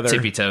traveling together.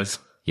 Tippy toes.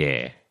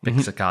 Yeah.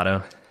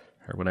 Pizzicato.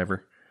 Or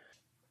whatever.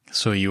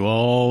 So you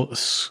all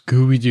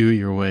Scooby-Doo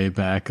your way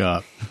back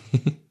up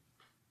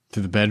to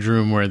the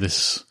bedroom where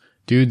this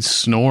dude's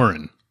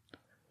snoring.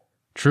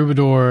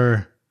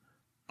 Troubadour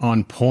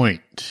on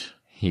point.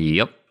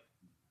 Yep.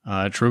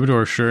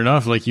 Troubadour, sure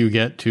enough, like you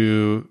get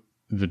to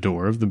the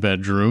door of the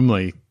bedroom,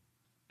 like,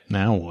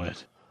 now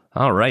what?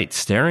 All right,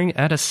 staring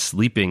at a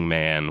sleeping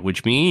man,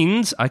 which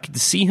means I can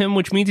see him,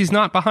 which means he's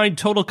not behind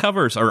total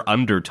covers or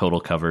under total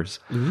covers.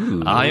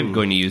 Ooh. I am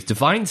going to use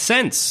Divine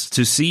Sense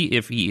to see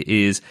if he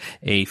is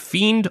a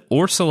fiend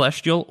or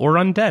celestial or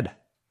undead.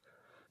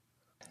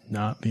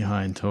 Not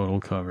behind total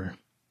cover.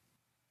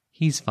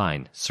 He's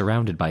fine.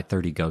 Surrounded by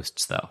 30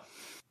 ghosts, though.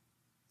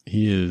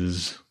 He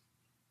is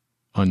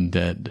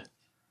undead.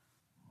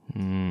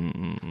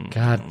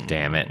 God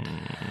damn it.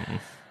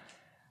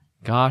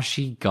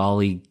 Goshy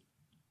golly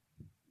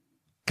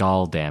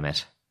gall damn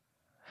it.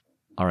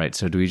 Alright,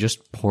 so do we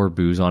just pour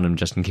booze on him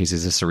just in case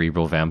he's a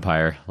cerebral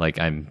vampire? Like,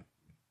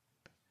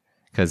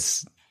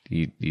 because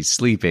he's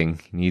sleeping,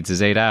 he needs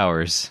his 8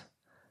 hours.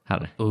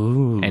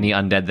 Ooh. Any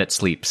undead that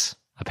sleeps,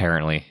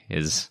 apparently,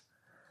 is...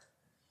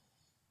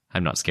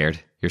 I'm not scared.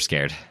 You're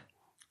scared.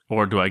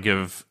 Or do I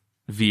give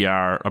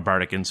VR a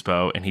bardic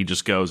inspo and he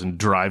just goes and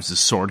drives his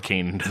sword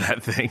cane into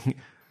that thing?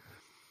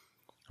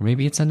 Or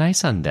maybe it's a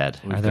nice undead.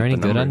 Are there any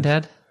good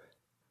undead?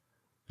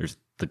 There's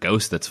the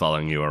ghost that's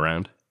following you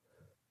around.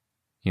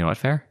 You know what,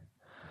 fair?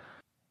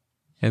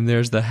 And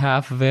there's the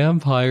half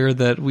vampire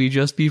that we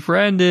just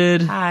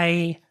befriended.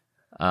 Hi.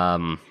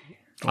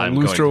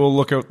 Lustra will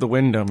look out the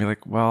window and be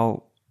like,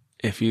 well,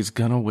 if he's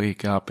gonna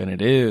wake up and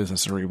it is a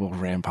cerebral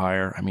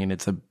vampire, I mean,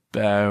 it's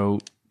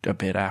about a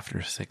bit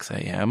after 6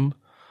 a.m.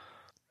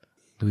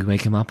 Do we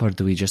wake him up or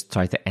do we just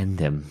try to end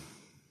him?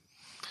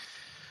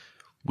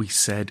 We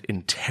said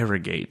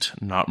interrogate,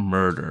 not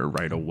murder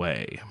right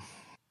away.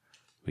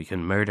 We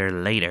can murder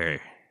later.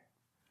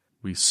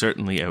 We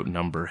certainly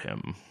outnumber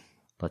him.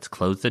 Let's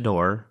close the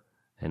door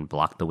and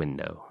block the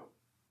window.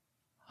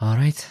 All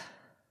right.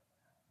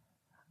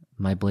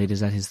 My blade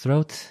is at his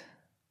throat.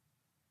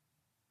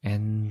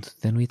 And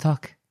then we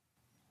talk.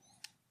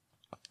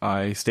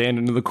 I stand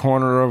into the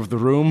corner of the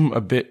room,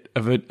 a bit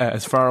of it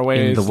as far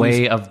away in as... the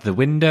way of the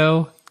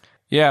window?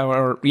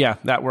 Yeah,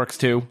 that works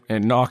too.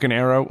 And knock an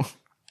arrow.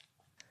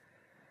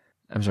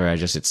 I'm sorry,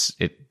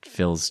 it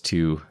fills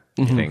two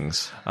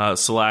things.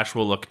 Slash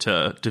will look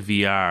to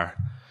VR.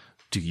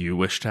 Do you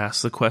wish to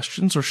ask the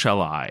questions or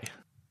shall I?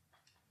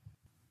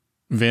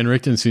 Van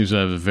Richten seems to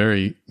have a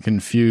very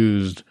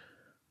confused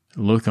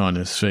look on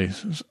his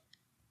face.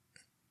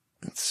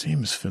 It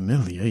seems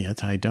familiar,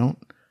 yet I don't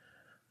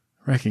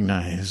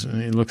recognize.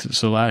 And he looks at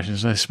Slash and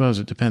says, I suppose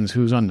it depends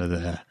who's under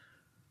there.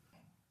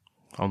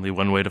 Only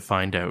one way to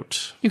find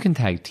out. You can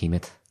tag team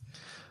it.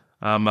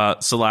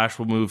 Salash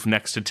will move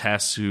next to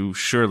Tess, who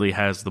surely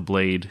has the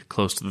blade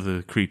close to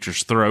the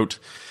creature's throat,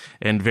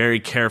 and very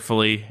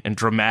carefully and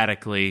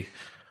dramatically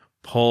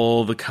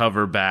pull the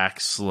cover back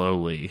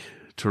slowly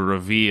to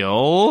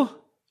reveal...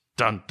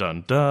 Dun,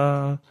 dun,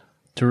 dun.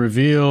 To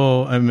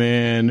reveal a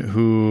man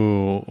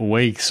who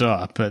wakes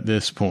up at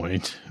this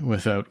point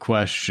without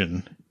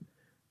question,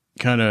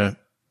 kind of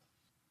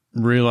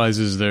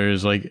realizes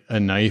there's like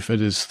a knife at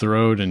his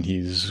throat and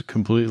he's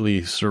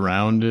completely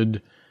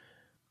surrounded.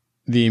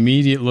 The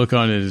immediate look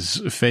on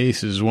his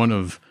face is one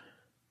of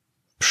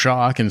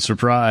shock and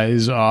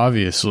surprise,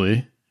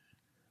 obviously.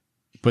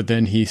 But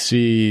then he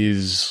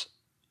sees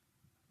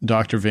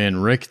Dr. Van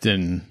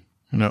Richten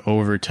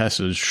over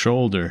Tessa's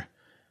shoulder.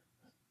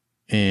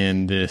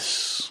 And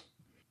this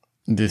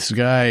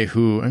guy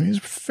who, I mean, he's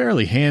a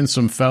fairly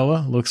handsome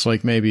fella, looks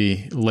like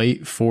maybe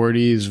late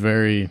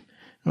 40s,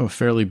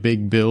 fairly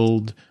big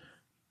build,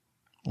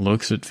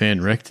 looks at Van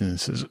Richten and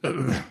says,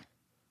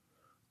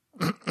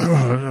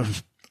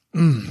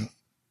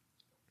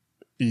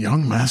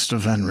 Young Master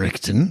Van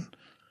Richten,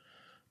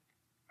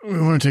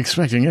 we weren't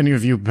expecting any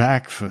of you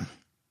back for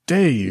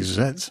days.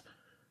 That's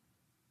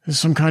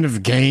some kind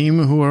of game.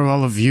 Who are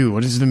all of you?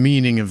 What is the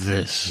meaning of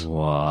this?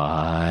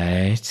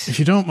 What? If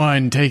you don't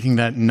mind taking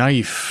that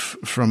knife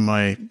from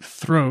my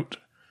throat,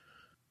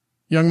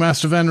 Young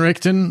Master Van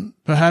Richten,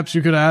 perhaps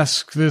you could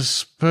ask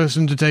this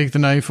person to take the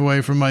knife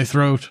away from my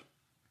throat.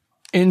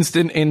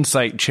 Instant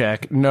insight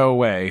check. No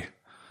way.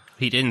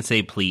 He didn't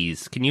say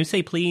please. Can you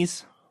say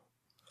please?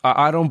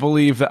 I don't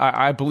believe that.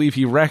 I believe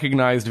he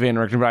recognized Van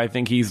Richten, but I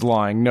think he's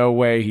lying. No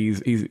way.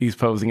 He's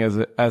posing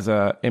as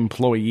a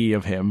employee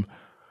of him.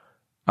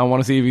 I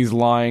want to see if he's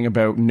lying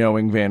about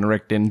knowing Van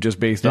Richten just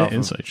based off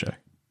insight check.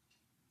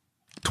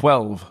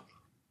 12.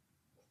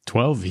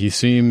 12. He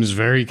seems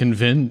very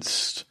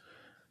convinced.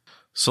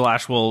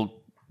 Salash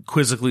will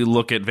quizzically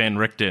look at Van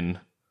Richten.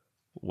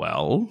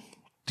 Well,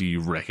 do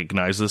you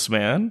recognize this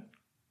man?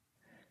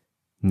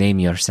 Name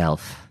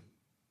yourself.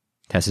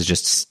 Tess is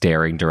just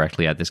staring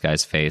directly at this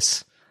guy's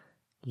face,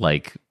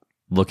 like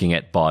looking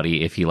at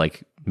body. If he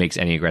like makes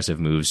any aggressive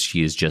moves,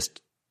 she is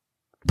just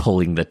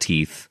pulling the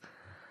teeth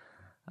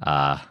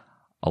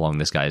along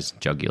this guy's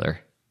jugular.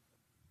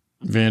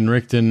 Van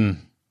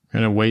Richten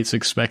kind of waits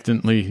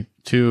expectantly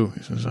too.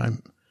 He says,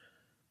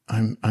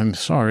 I'm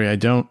sorry, I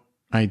don't.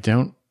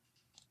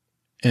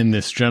 And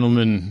this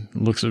gentleman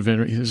looks at Van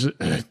Richten. He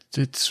says,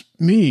 it's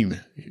me,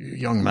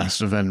 Young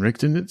Master Van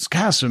Richten. It's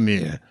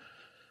Casimir.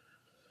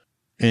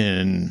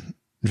 And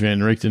Van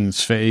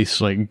Richten's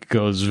face like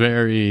goes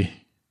very,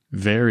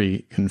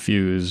 very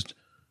confused.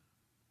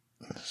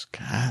 It's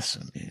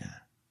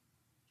Casimir.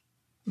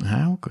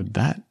 How could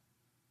that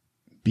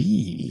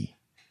be?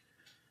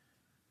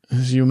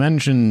 As you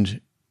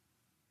mentioned,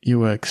 you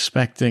were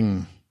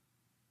expecting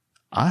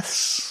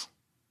us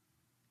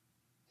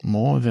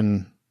more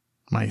than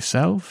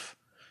myself.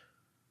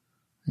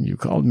 You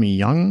called me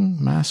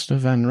Young Master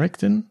Van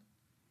Richten.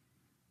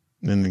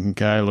 And the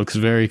guy looks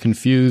very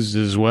confused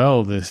as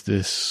well.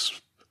 This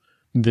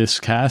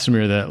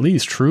Casimir that at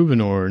least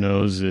Troubadour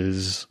knows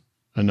is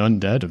an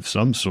undead of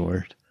some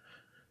sort.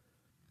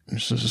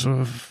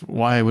 So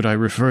why would I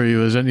refer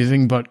you as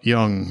anything but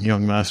young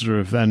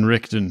Master Van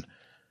Richten?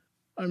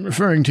 I'm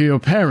referring to your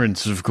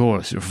parents, of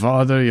course. Your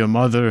father, your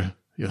mother,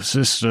 your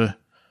sister.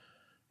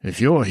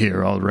 If you're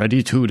here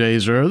already 2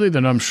 days early,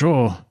 then I'm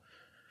sure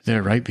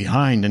they're right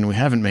behind, and we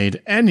haven't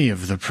made any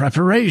of the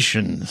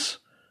preparations.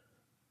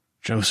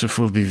 Joseph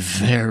will be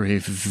very,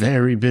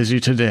 very busy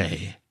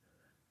today.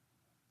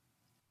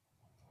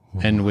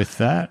 And with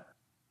that,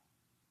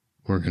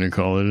 we're going to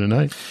call it a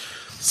night.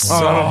 It's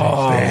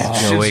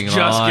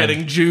just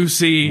getting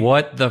juicy.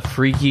 What the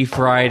Freaky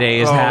Friday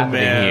is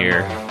happening man.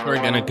 here? We're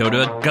gonna go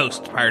to a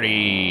ghost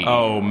party.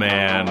 Oh,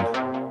 man.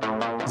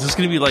 Is this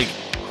going to be like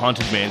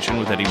Haunted Mansion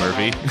with Eddie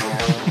Murphy?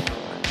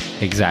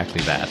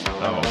 Exactly that.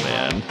 Oh,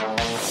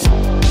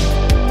 man.